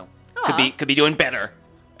 Aw. Could be doing better.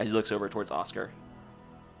 As he looks over towards Oscar.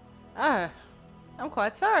 I'm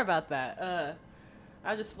quite sorry about that.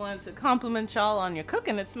 I just wanted to compliment y'all on your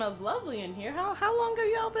cooking. It smells lovely in here. How long have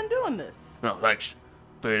y'all been doing this? No, thanks.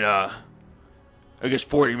 Been, I guess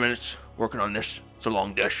 40 minutes working on this. It's a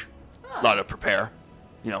long dish. A lot to prepare.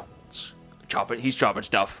 You know, he's chopping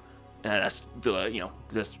stuff. And that's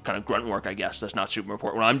this kind of grunt work, I guess. That's not super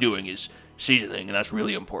important. What I'm doing is seasoning, and that's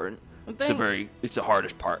really important. It's the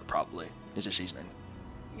hardest part, probably, is the seasoning.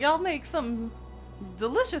 Y'all make something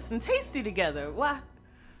delicious and tasty together. Why?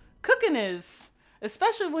 Cooking is,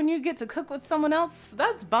 especially when you get to cook with someone else,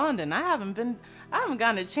 that's bonding. I haven't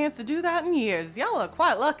gotten a chance to do that in years. Y'all are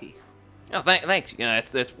quite lucky. Oh, thanks. You know,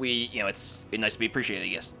 it's nice to be appreciated, I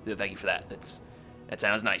guess. Thank you for that. That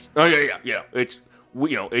sounds nice. Oh, yeah. It's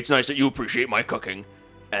nice that you appreciate my cooking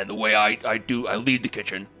and the way I lead the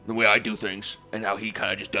kitchen, the way I do things, and how he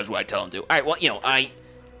kind of just does what I tell him to. All right, well,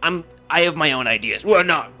 I have my own ideas. Well,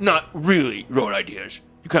 not really your own ideas.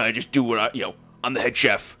 You kind of just do what I'm the head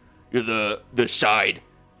chef. You're the side,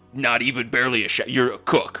 not even barely a chef. You're a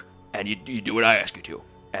cook, and you do what I ask you to,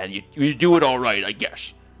 and you do it all right, I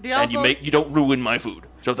guess. And you don't ruin my food.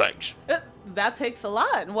 So thanks. That takes a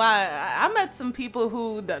lot. Why, I met some people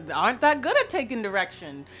who aren't that good at taking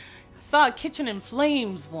direction. I saw a kitchen in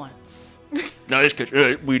flames once. No, this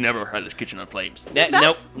kitchen, we never had this kitchen on flames.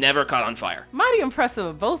 Nope, never caught on fire. Mighty impressive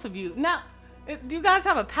of both of you. Now, do you guys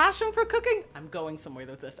have a passion for cooking? I'm going somewhere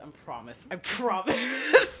with this. I promise.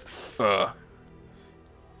 I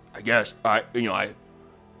guess I'm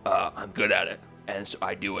good at it, and so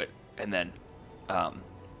I do it, and then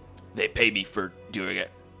they pay me for doing it.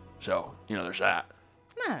 So, there's that.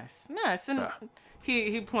 Nice. And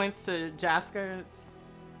he points to Jasker.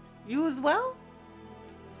 You as well?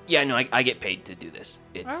 Yeah, no, I get paid to do this.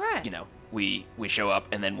 It's, all right. We show up,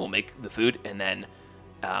 and then we'll make the food, and then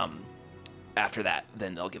after that,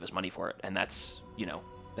 then they'll give us money for it. And that's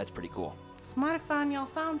pretty cool. It's mighty fine y'all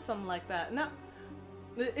found something like that. Now,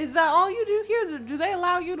 is that all you do here? Do they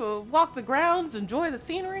allow you to walk the grounds, enjoy the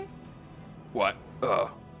scenery? What?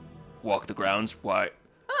 Walk the grounds? Why?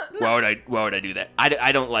 No. Why would I do that?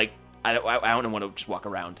 I don't want to just walk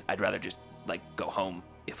around. I'd rather just go home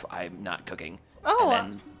if I'm not cooking and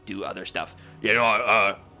then do other stuff.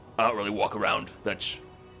 I don't really walk around. That's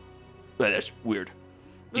weird.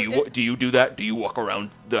 Do you do that? Do you walk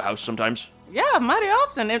around the house sometimes? Yeah, mighty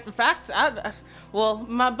often. In fact,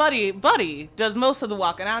 my buddy does most of the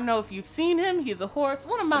walking. I don't know if you've seen him. He's a horse.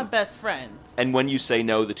 One of my best friends. And when you say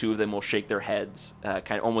no, the two of them will shake their heads,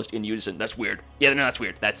 kind of almost in unison. That's weird. Yeah, no, that's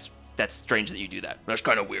weird. That's strange that you do that. That's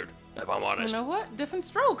kind of weird, if I'm honest. You know what? Different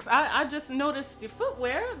strokes. I just noticed your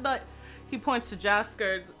footwear. He points to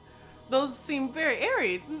Jasker. Those seem very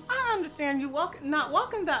airy. I understand you not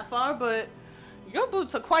walking that far, but your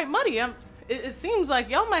boots are quite muddy. It seems like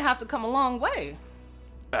y'all might have to come a long way.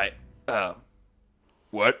 Right.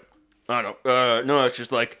 What? I don't know. No, it's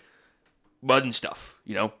just mud and stuff,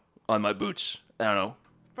 on my boots. I don't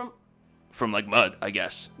know. From mud, I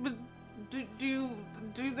guess. But do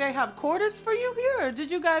they have quarters for you here, or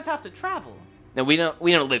did you guys have to travel? No, we don't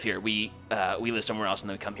live here. We live somewhere else and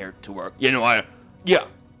then we come here to work.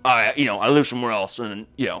 I live somewhere else and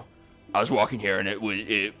I was walking here and it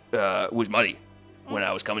was muddy when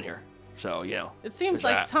I was coming here. So, It seems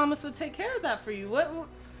like Thomas would take care of that for you.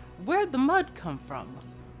 Where'd the mud come from?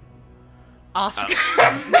 Oscar.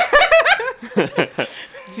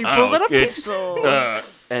 He pulls out a pistol.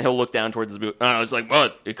 And he'll look down towards his boot. It's like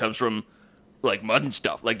mud. It comes from, mud and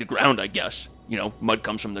stuff. The ground, I guess. Mud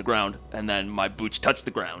comes from the ground. And then my boots touch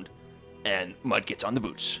the ground. And mud gets on the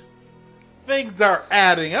boots. Things are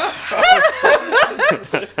adding up.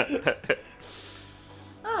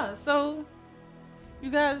 So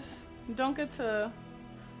you guys don't get to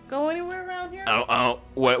go anywhere around here? I don't.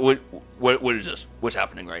 What is this? What's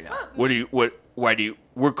happening right now?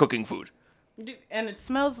 We're cooking food. And it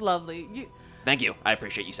smells lovely. Thank you. I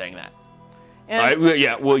appreciate you saying that. And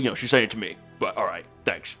she's saying it to me. But all right,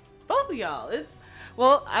 thanks. Both of y'all.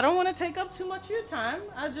 I don't want to take up too much of your time.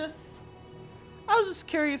 I was just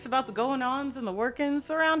curious about the going-ons and the workings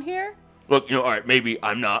around here. Look, all right, maybe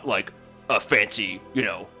I'm not a fancy,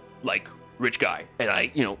 rich guy,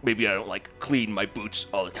 and maybe I don't clean my boots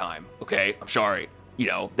all the time. Okay, I'm sorry,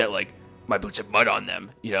 that my boots have mud on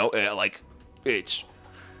them. It's.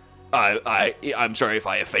 I'm sorry if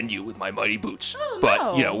I offend you with my muddy boots,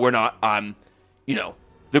 but no. We're not.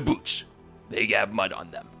 The boots, they have mud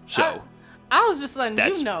on them. So I was just letting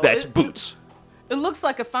you know. That's boots. It looks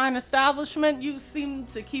like a fine establishment. You seem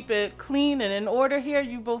to keep it clean and in order here.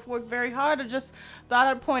 You both work very hard. I just thought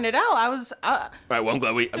I'd point it out. All right. Well, I'm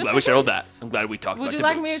glad we settled that. I'm glad we talked about Would the you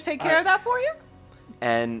like boots. me to take care of that for you?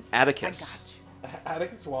 And Atticus. I got you.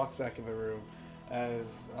 Atticus walks back in the room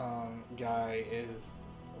as Guy is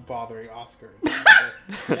bothering Oscar.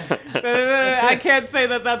 I can't say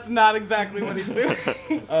that that's not exactly what he's doing.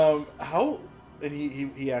 How? And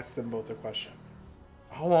he asked them both a question.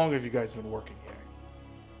 How long have you guys been working here?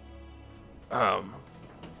 I don't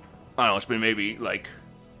know, it's been maybe like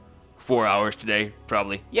 4 hours today,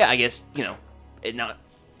 probably. Yeah, I guess,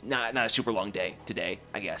 not a super long day today,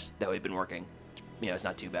 I guess, that we've been working. It's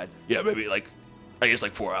not too bad. Yeah, maybe like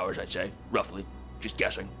 4 hours, I'd say, roughly. Just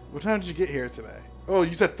guessing. What time did you get here today? Oh,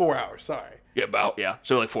 you said 4 hours. Sorry. Yeah,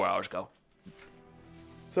 so like 4 hours ago.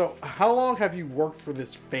 So, how long have you worked for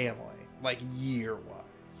this family? Like,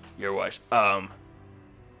 year-wise? Year-wise.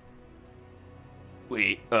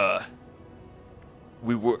 We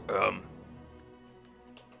were,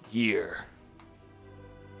 year.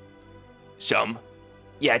 Some.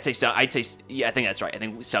 Yeah, I'd say some. Yeah, I think that's right. I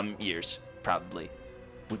think some years probably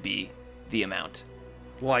would be the amount.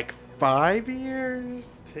 Like 5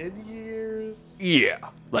 years? 10 years? Yeah,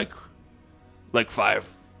 like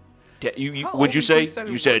 5. How Would old you did say?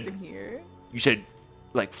 started You said working here? you said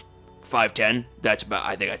like 5'10". That's about.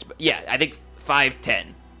 I think that's about. Yeah, I think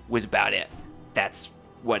 5'10" was about it. That's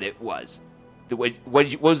what it was. What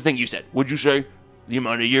was the thing you said? Would you say the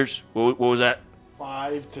amount of years? What was that?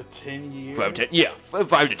 5 to 10 years? 5 10. Yeah,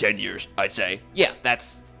 5 to 10 years, I'd say. Yeah, I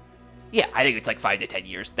think it's like 5 to 10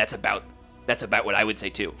 years. That's about what I would say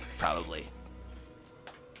too, probably.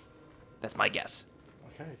 That's my guess.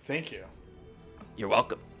 Okay, thank you. You're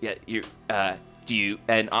welcome. Yeah, do you,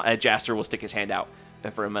 and Jaster will stick his hand out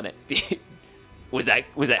for a minute. Was that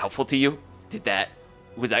helpful to you? Did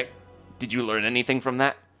you learn anything from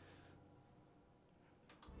that?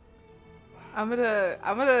 I'm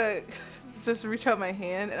gonna just reach out my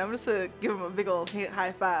hand and I'm just gonna give him a big old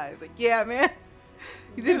high five. Like, yeah, man,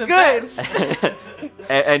 you did good.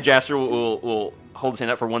 and Jaster will hold his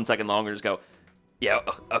hand up for 1 second longer and just go, yeah,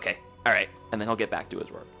 okay, all right, and then he'll get back to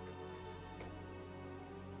his work.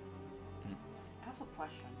 I have a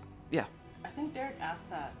question. Yeah. I think Derek asked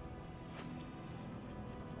that.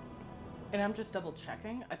 And I'm just double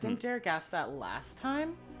checking. I think Derek asked that last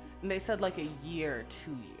time, and they said like a year or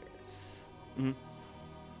 2 years. Mm-hmm.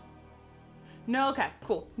 No, okay,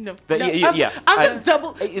 cool. No, yeah. I'm just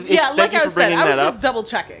double. Yeah, like I said, I was just double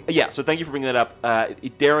checking. Yeah, so thank you for bringing that up.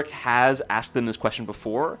 Derek has asked them this question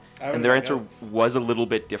before, and their answer was a little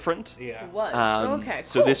bit different. Yeah. It was. Okay,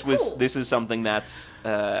 so cool, this is something that's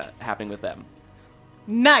happening with them.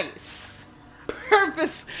 Nice.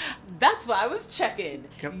 Purpose. That's why I was checking.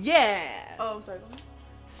 Yeah. Oh, I'm sorry.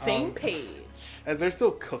 Same page. As they're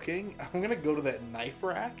still cooking, I'm going to go to that knife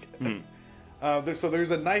rack. So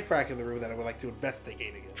there's a knife rack in the room that I would like to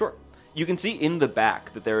investigate again. Sure. You can see in the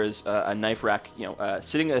back that there is a knife rack,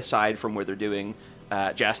 sitting aside from where they're doing.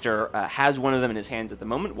 Jaster has one of them in his hands at the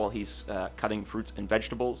moment while he's cutting fruits and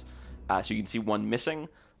vegetables. So you can see one missing.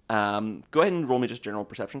 Go ahead and roll me just general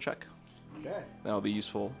perception check. Okay. That'll be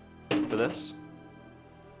useful for this.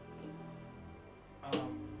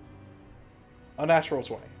 A natural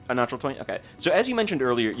 20. A natural 20? Okay. So as you mentioned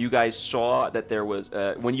earlier, you guys saw that there was,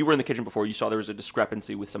 when you were in the kitchen before, you saw there was a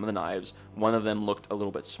discrepancy with some of the knives. One of them looked a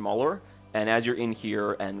little bit smaller. And as you're in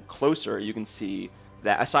here and closer, you can see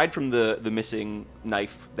that aside from the missing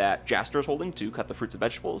knife that Jaster is holding to cut the fruits and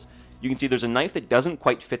vegetables, you can see there's a knife that doesn't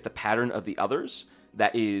quite fit the pattern of the others,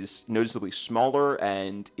 that is noticeably smaller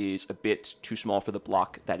and is a bit too small for the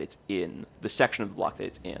block that it's in, the section of the block that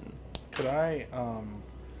it's in. Could I,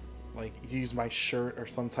 use my shirt or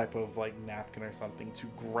some type of, napkin or something to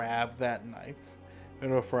grab that knife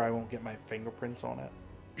in order for I won't get my fingerprints on it?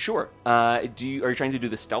 Sure. Are you trying to do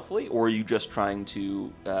this stealthily, or are you just trying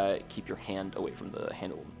to keep your hand away from the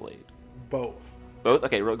handle of the blade? Both. Both?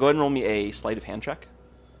 Okay, go ahead and roll me a sleight of hand check.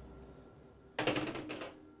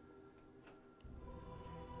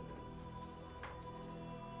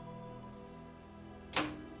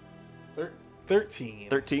 13.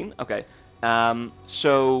 13? Okay.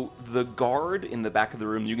 So the guard in the back of the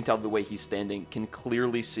room, you can tell the way he's standing, can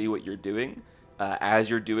clearly see what you're doing as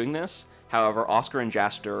you're doing this. However, Oscar and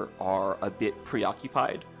Jaster are a bit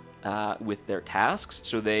preoccupied with their tasks,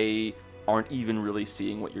 so they aren't even really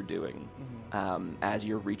seeing what you're doing as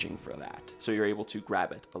you're reaching for that. So you're able to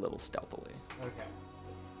grab it a little stealthily. Okay.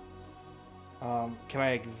 Can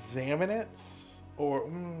I examine it? Or...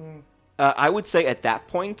 I would say at that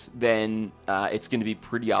point, then it's going to be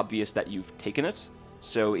pretty obvious that you've taken it.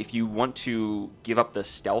 So if you want to give up the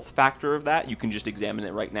stealth factor of that, you can just examine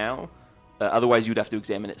it right now. Otherwise, you'd have to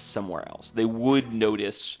examine it somewhere else. They would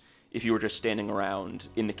notice if you were just standing around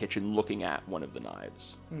in the kitchen looking at one of the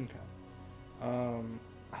knives. Okay. I'm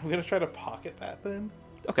going to try to pocket that then.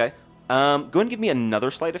 Okay. Go ahead and give me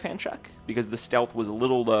another sleight of hand check, because the stealth was a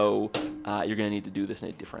little low. You're going to need to do this in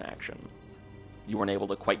a different action. You weren't able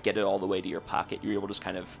to quite get it all the way to your pocket. You were able to just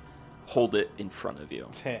kind of hold it in front of you.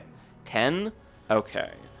 10. 10?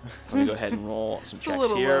 Okay. Let me go ahead and roll some It's a checks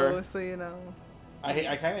little here. low, so you know.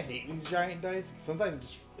 I kind of hate these giant dice.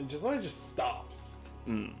 Sometimes it just stops.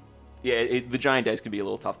 Yeah, the giant dice can be a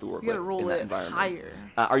little tough to work You gotta with roll in that it environment. higher.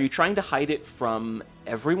 Are you trying to hide it from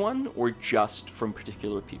everyone or just from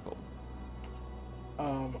particular people?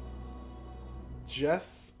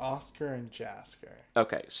 Just Oscar and Jasker.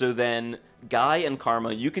 Okay, so then Guy and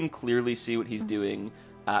Karma, you can clearly see what he's doing.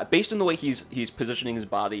 Based on the way he's positioning his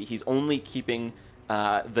body, he's only keeping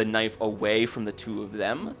the knife away from the two of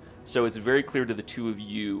them. So it's very clear to the two of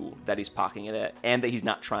you that he's pocketing it, and that he's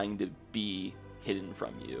not trying to be hidden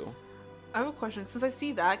from you. I have a question. Since I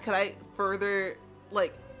see that, could I further,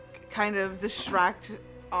 like, kind of distract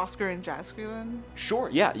Oscar and Jasker then? Sure,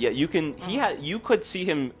 yeah. You can. You could see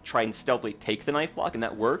him try and stealthily take the knife block, and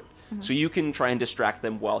that worked. So you can try and distract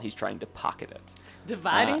them while he's trying to pocket it.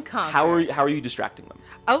 Divide and conquer. How are you distracting them?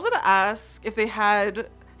 I was gonna ask if they had.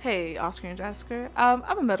 Hey, Oscar and Jasker.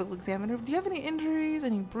 I'm a medical examiner. Do you have any injuries?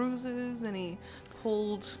 Any bruises? Any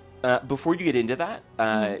pulled? Before you get into that,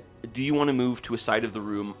 do you want to move to a side of the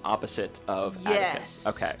room opposite of Yes. Atticus?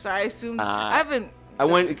 Okay. So I assumed I haven't. I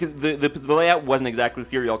want because the layout wasn't exactly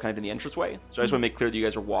clear. You're all kind of in the entranceway, so I just want to make clear that you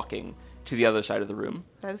guys are walking to the other side of the room.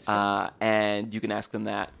 That is true. And you can ask them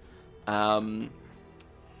that.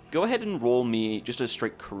 Go ahead and roll me just a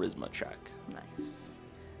straight charisma check. Nice.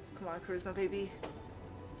 Come on, charisma, baby.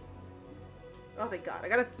 Oh, thank God. I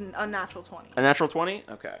got a natural 20. A natural 20?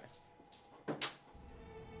 Okay.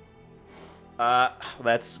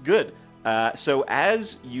 That's good. So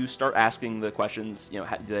as you start asking the questions, do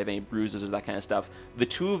they have any bruises or that kind of stuff, the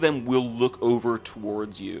two of them will look over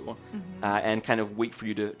towards you and kind of wait for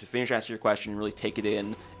you to finish asking your question and really take it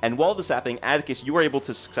in. And while this is happening, Atticus, you are able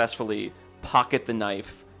to successfully pocket the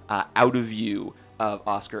knife out of view of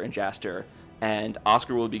Oscar and Jaster. And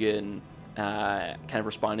Oscar will begin kind of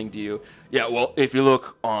responding to you. Yeah, well, if you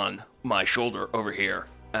look on my shoulder over here,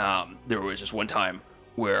 there was just one time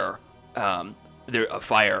where a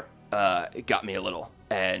fire got me a little,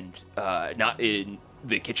 and not in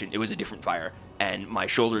the kitchen. It was a different fire, and my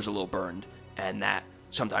shoulder's a little burned, and that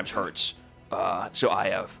sometimes hurts. So I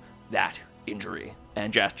have that injury.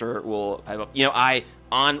 And Jaster will pipe up.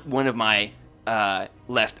 On one of my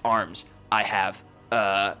left arms, I have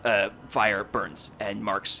fire burns and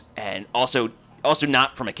marks, and also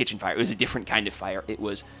not from a kitchen fire. It was a different kind of fire. It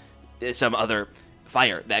was some other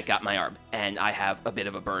fire that got my arm, and I have a bit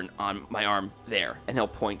of a burn on my arm there. And he'll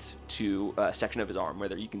point to a section of his arm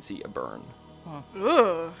where you can see a burn.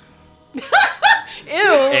 Ugh. Ew,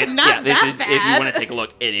 And, not yeah, this that is, bad. if you want to take a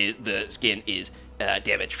look, the skin is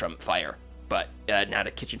damaged from fire, but not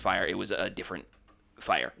a kitchen fire. It was a different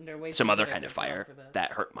fire, They're way some too other good kind of to fall fire for this.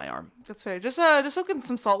 that hurt my arm. That's fair. Just soak in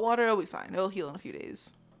some salt water. It'll be fine. It'll heal in a few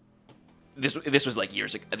days. This was like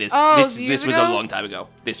years ago. This years was a ago? long time ago.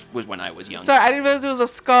 This was when I was young. Sorry, I didn't realize it was a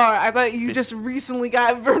scar. I thought you just recently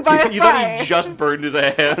got burned by a You thought fire. he just burned his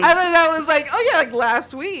hand? I thought that was like, oh yeah, like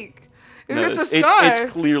last week. If No, it's a scar, it's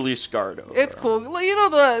clearly scarred over. it's cool. Like,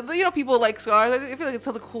 the people like scars. I feel like it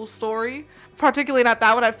tells a cool story. Particularly not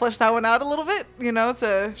that one. I fleshed that one out a little bit,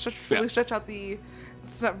 to really stretch out the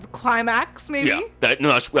climax, maybe. Yeah,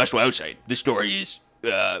 that's what I would say. The story is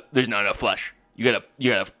there's not enough flesh. You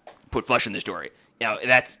gotta put flesh in the story.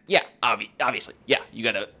 That's obviously you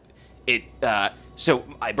gotta it. So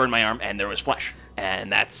I burned my arm and there was flesh,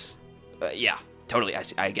 and that's totally.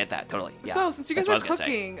 I get that totally. Yeah. So since you guys that's are what I was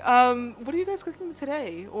gonna say. cooking, what are you guys cooking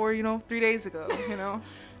today, or 3 days ago?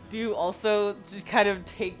 Do you also just kind of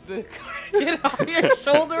take the cardigan off your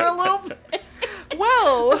shoulder a little bit?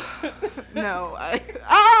 Well, no.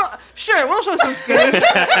 Sure, we'll show some skin. Will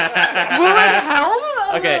it help?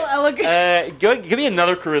 Okay. Elegant. Give me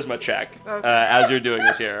another charisma check as you're doing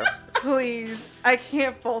this here. Please, I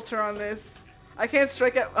can't falter on this. I can't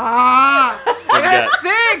strike it. I got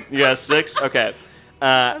 6. You got 6? Okay.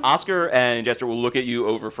 Oscar and Jester will look at you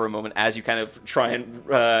over for a moment as you kind of try and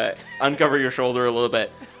uncover your shoulder a little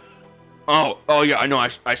bit. Oh yeah, I know.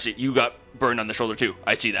 I see. You got burned on the shoulder too.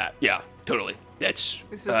 I see that. Yeah, totally. That's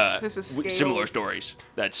This is similar scales. stories.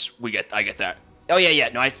 I get that. Oh yeah.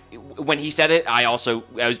 No, when he said it, I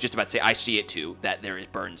was just about to say I see it too. That there is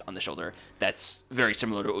burns on the shoulder. That's very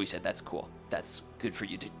similar to what we said. That's cool. That's good for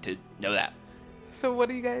you to know that. So what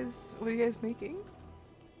are you guys making?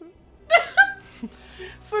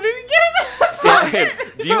 So did he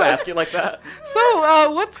get Do you ask it like that?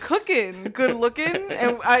 So, what's cooking? Good looking?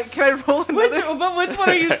 And can I roll another? Which one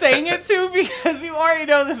are you saying it to? Because you already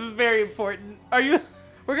know this is very important. Are you?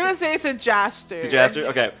 We're gonna say it's a Jaster. The Jaster?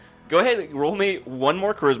 Okay. Go ahead and roll me one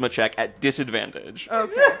more charisma check at disadvantage.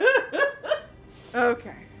 Okay.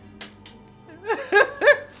 Okay.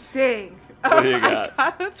 Dang. What do you got?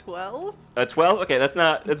 I got a 12. A 12? Okay, that's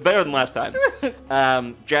better than last time.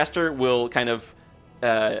 Jaster will kind of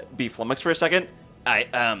be flummoxed for a second.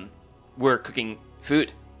 We're cooking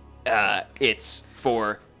food. It's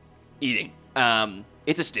for eating.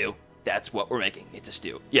 It's a stew. That's what we're making. It's a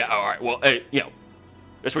stew. Yeah, all right. Well,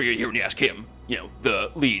 that's what you're here when you ask him.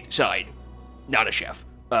 The lead side, not a chef.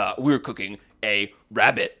 We're cooking a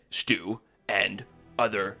rabbit stew and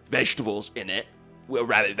other vegetables in it. A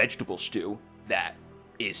rabbit vegetable stew that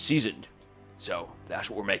is seasoned. So that's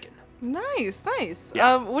what we're making. Nice.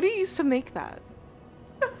 Yeah. What do you use to make that?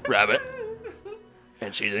 Rabbit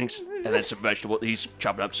and seasonings, and then some vegetable. He's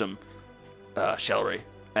chopping up some celery,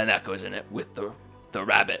 and that goes in it with the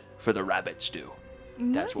rabbit for the rabbit stew.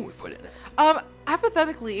 That's what we put in it.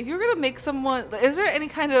 Hypothetically, if you're gonna make someone, is there any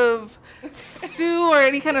kind of stew or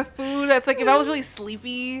any kind of food that's like, if I was really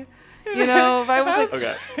sleepy, if I was like,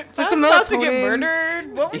 Okay. If I was about to get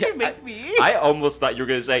murdered, what would Yeah, you make me? I almost thought you were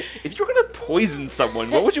gonna say, if you're gonna poison someone,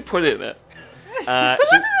 what would you put in it? So what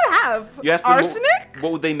does it have? You asked them Arsenic?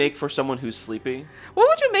 what would they make for someone who's sleepy? What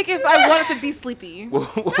would you make if I wanted to be sleepy?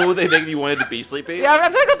 What would they make if you wanted to be sleepy? Yeah,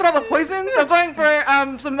 I'm gonna go through all the poisons. I'm going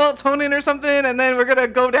for some melatonin or something, and then we're gonna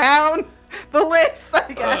go down the list,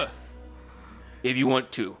 I guess. If you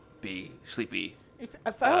want to be sleepy,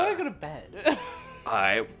 If I want to go to bed.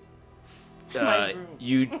 My room.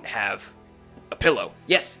 you'd have a pillow.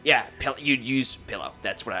 Yes, yeah, you'd use pillow.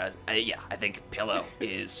 That's what I was. I think pillow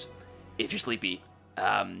is, if you're sleepy,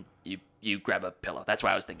 you grab a pillow. That's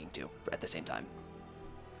what I was thinking too. At the same time.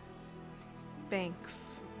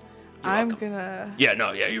 Thanks. You're I'm welcome. gonna. Yeah,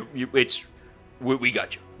 no, yeah, we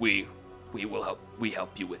got you. We will help. We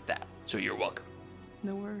help you with that. So you're welcome.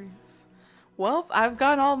 No worries. Well, I've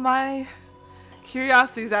got all my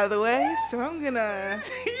curiosities out of the way, so I'm gonna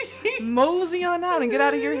mosey on out and get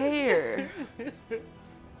out of your hair.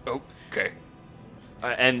 Okay.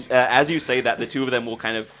 And as you say that, the two of them will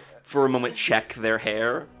kind of, for a moment, check their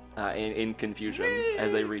hair in confusion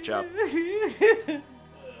as they reach up.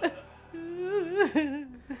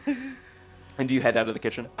 And do you head out of the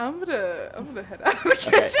kitchen? I'm gonna head out of the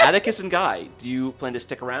kitchen. Okay. Atticus and Guy, do you plan to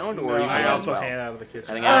stick around, or No, you I head also as well? head out of the kitchen.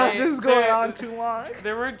 Heading out? This is going on too long.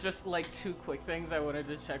 There were just like two quick things I wanted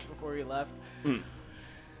to check before we left. Mm.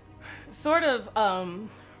 Sort of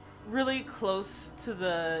really close to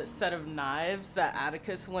the set of knives that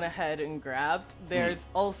Atticus went ahead and grabbed. There's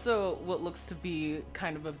also what looks to be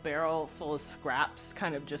kind of a barrel full of scraps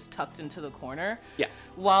kind of just tucked into the corner. Yeah.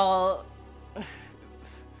 While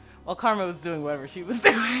Karma was doing whatever she was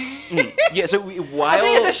doing. Yeah, so while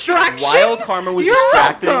being a distraction? while Karma was You're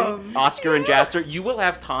distracting welcome. Oscar and Jaster, you will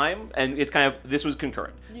have time, and it's kind of, this was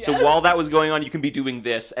concurrent. So Yes. while that was going on, you can be doing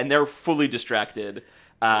this, and they're fully distracted.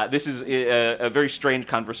 This is a very strange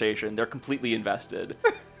conversation. They're completely invested.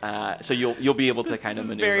 So you'll be able to kind of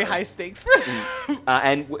This is maneuver. very high stakes.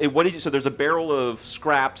 And what did you? So there's a barrel of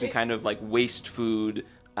scraps and kind of like waste food,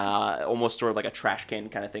 almost sort of like a trash can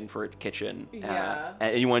kind of thing for a kitchen. Yeah.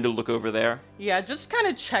 And you wanted to look over there. Yeah, just kind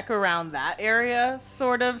of check around that area,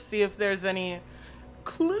 sort of, see if there's any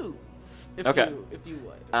clues, if Okay. you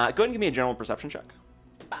would. Go ahead and give me a general perception check.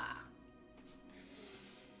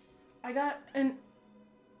 I got an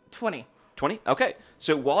 20. 20? Okay.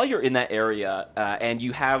 So while you're in that area, and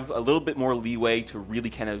you have a little bit more leeway to really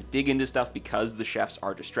kind of dig into stuff because the chefs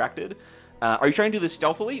are distracted, are you trying to do this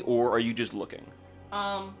stealthily, or are you just looking?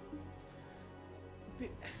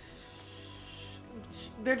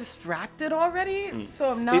 They're distracted already,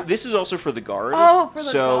 so I'm not. This is also for the guard. Oh, for the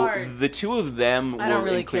so guard. the two of them I were don't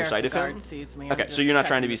really in clear care sight if of the guard him. sees me. I'm Okay, so just you're not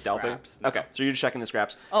trying to checking be the stealthy? scraps. Okay, so you're just checking the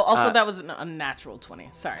scraps. Oh, also that was an unnatural 20.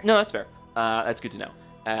 Sorry. No, that's fair. That's good to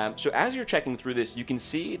know. So as you're checking through this, you can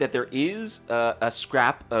see that there is a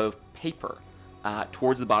scrap of paper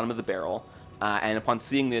towards the bottom of the barrel. And upon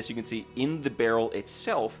seeing this, you can see in the barrel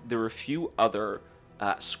itself, there are a few other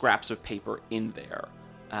scraps of paper in there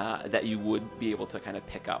that you would be able to kind of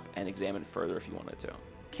pick up and examine further if you wanted to.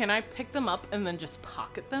 Can I pick them up and then just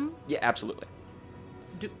pocket them? Yeah, absolutely.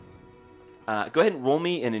 Do- Go ahead and roll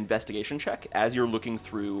me an investigation check as you're looking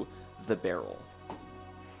through the barrel.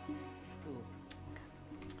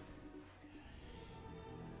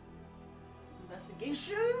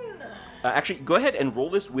 Investigation. Actually, go ahead and roll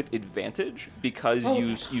this with advantage because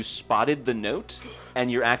you spotted the note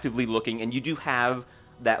and you're actively looking, and you do have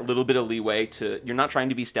that little bit of leeway to. You're not trying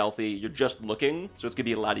to be stealthy. You're just looking, so it's gonna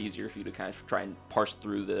be a lot easier for you to kind of try and parse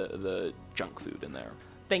through the junk food in there.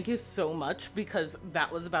 Thank you so much, because that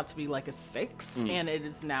was about to be like a 6, and it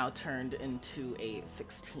is now turned into a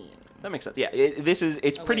 16. That makes sense. Yeah,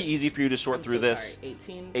 it's pretty easy for you to sort through this. Sorry,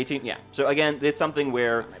 18? 18, yeah. So again, it's something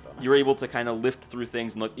where my bonus. you're able to kind of lift through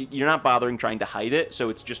things and look. You're not bothering trying to hide it, so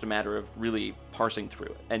it's just a matter of really parsing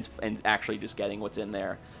through it and actually just getting what's in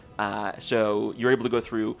there. So you're able to go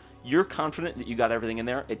through. You're confident that you got everything in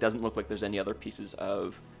there. It doesn't look like there's any other pieces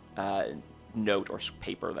of note or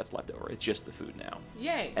paper that's left over. It's just the food now.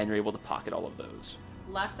 Yay. And you're able to pocket all of those.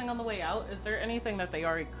 Last thing on the way out, is there anything that they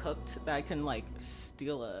already cooked that I can, like,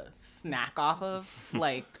 steal a snack off of?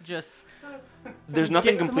 Like, just... There's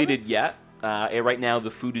nothing some of completed it? yet. Right now,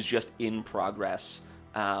 the food is just in progress.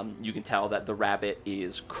 You can tell that the rabbit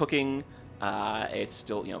is cooking. It's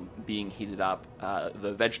still, being heated up.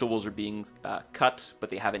 The vegetables are being cut, but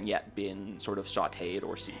they haven't yet been sort of sautéed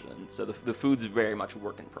or seasoned. So the food's very much a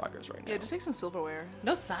work in progress right now. Yeah, just take some silverware.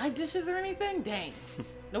 No side dishes or anything? Dang.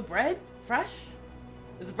 No bread? Fresh?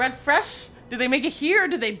 Is the bread fresh? Did they make it here or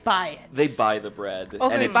did they buy it? They buy the bread,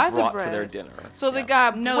 Oh, and they it's buy the brought bread. for their dinner. So they Yeah.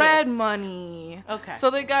 got Notice. bread money. Okay.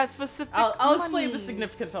 So they got specific I'll explain the monies.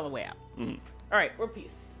 significance on the way out. Mhm. All right, we're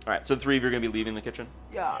peace. All right, so the three of you are going to be leaving the kitchen?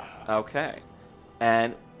 Yeah. Okay.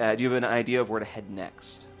 And do you have an idea of where to head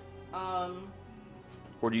next? Or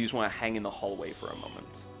do you just want to hang in the hallway for a moment?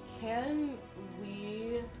 Can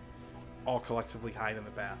we... All collectively hide in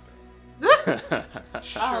the bathroom. Can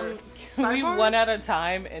we Sidebar? one at a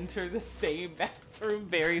time enter the same bathroom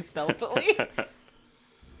very stealthily?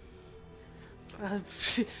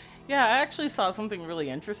 Yeah, I actually saw something really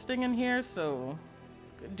interesting in here, so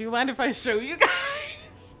do you mind if I show you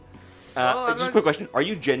guys? Just a quick question. Are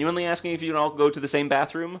you genuinely asking if you can all go to the same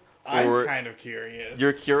bathroom? I'm kind of curious.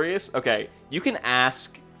 You're curious? Okay. You can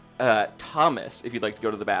ask Thomas if you'd like to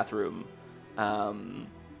go to the bathroom.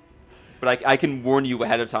 But I can warn you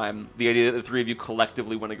ahead of time, the idea that the three of you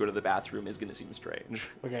collectively want to go to the bathroom is going to seem strange.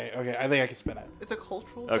 Okay, I think I can spin it. It's a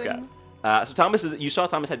cultural Okay. thing. So you saw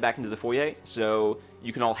Thomas head back into the foyer, so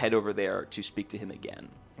you can all head over there to speak to him again,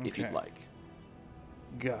 if you'd Okay. like.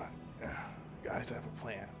 God, guys, I have a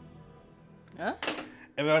plan. Huh?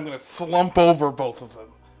 And then I'm gonna slump over both of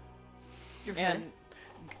them. And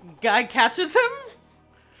guy catches him?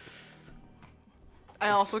 I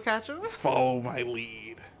also catch him. Follow my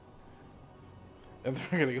lead. And then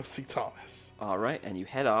we're gonna go see Thomas. All right, and you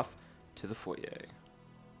head off to the foyer.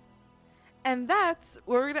 And that's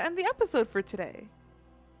where we're going to end the episode for today.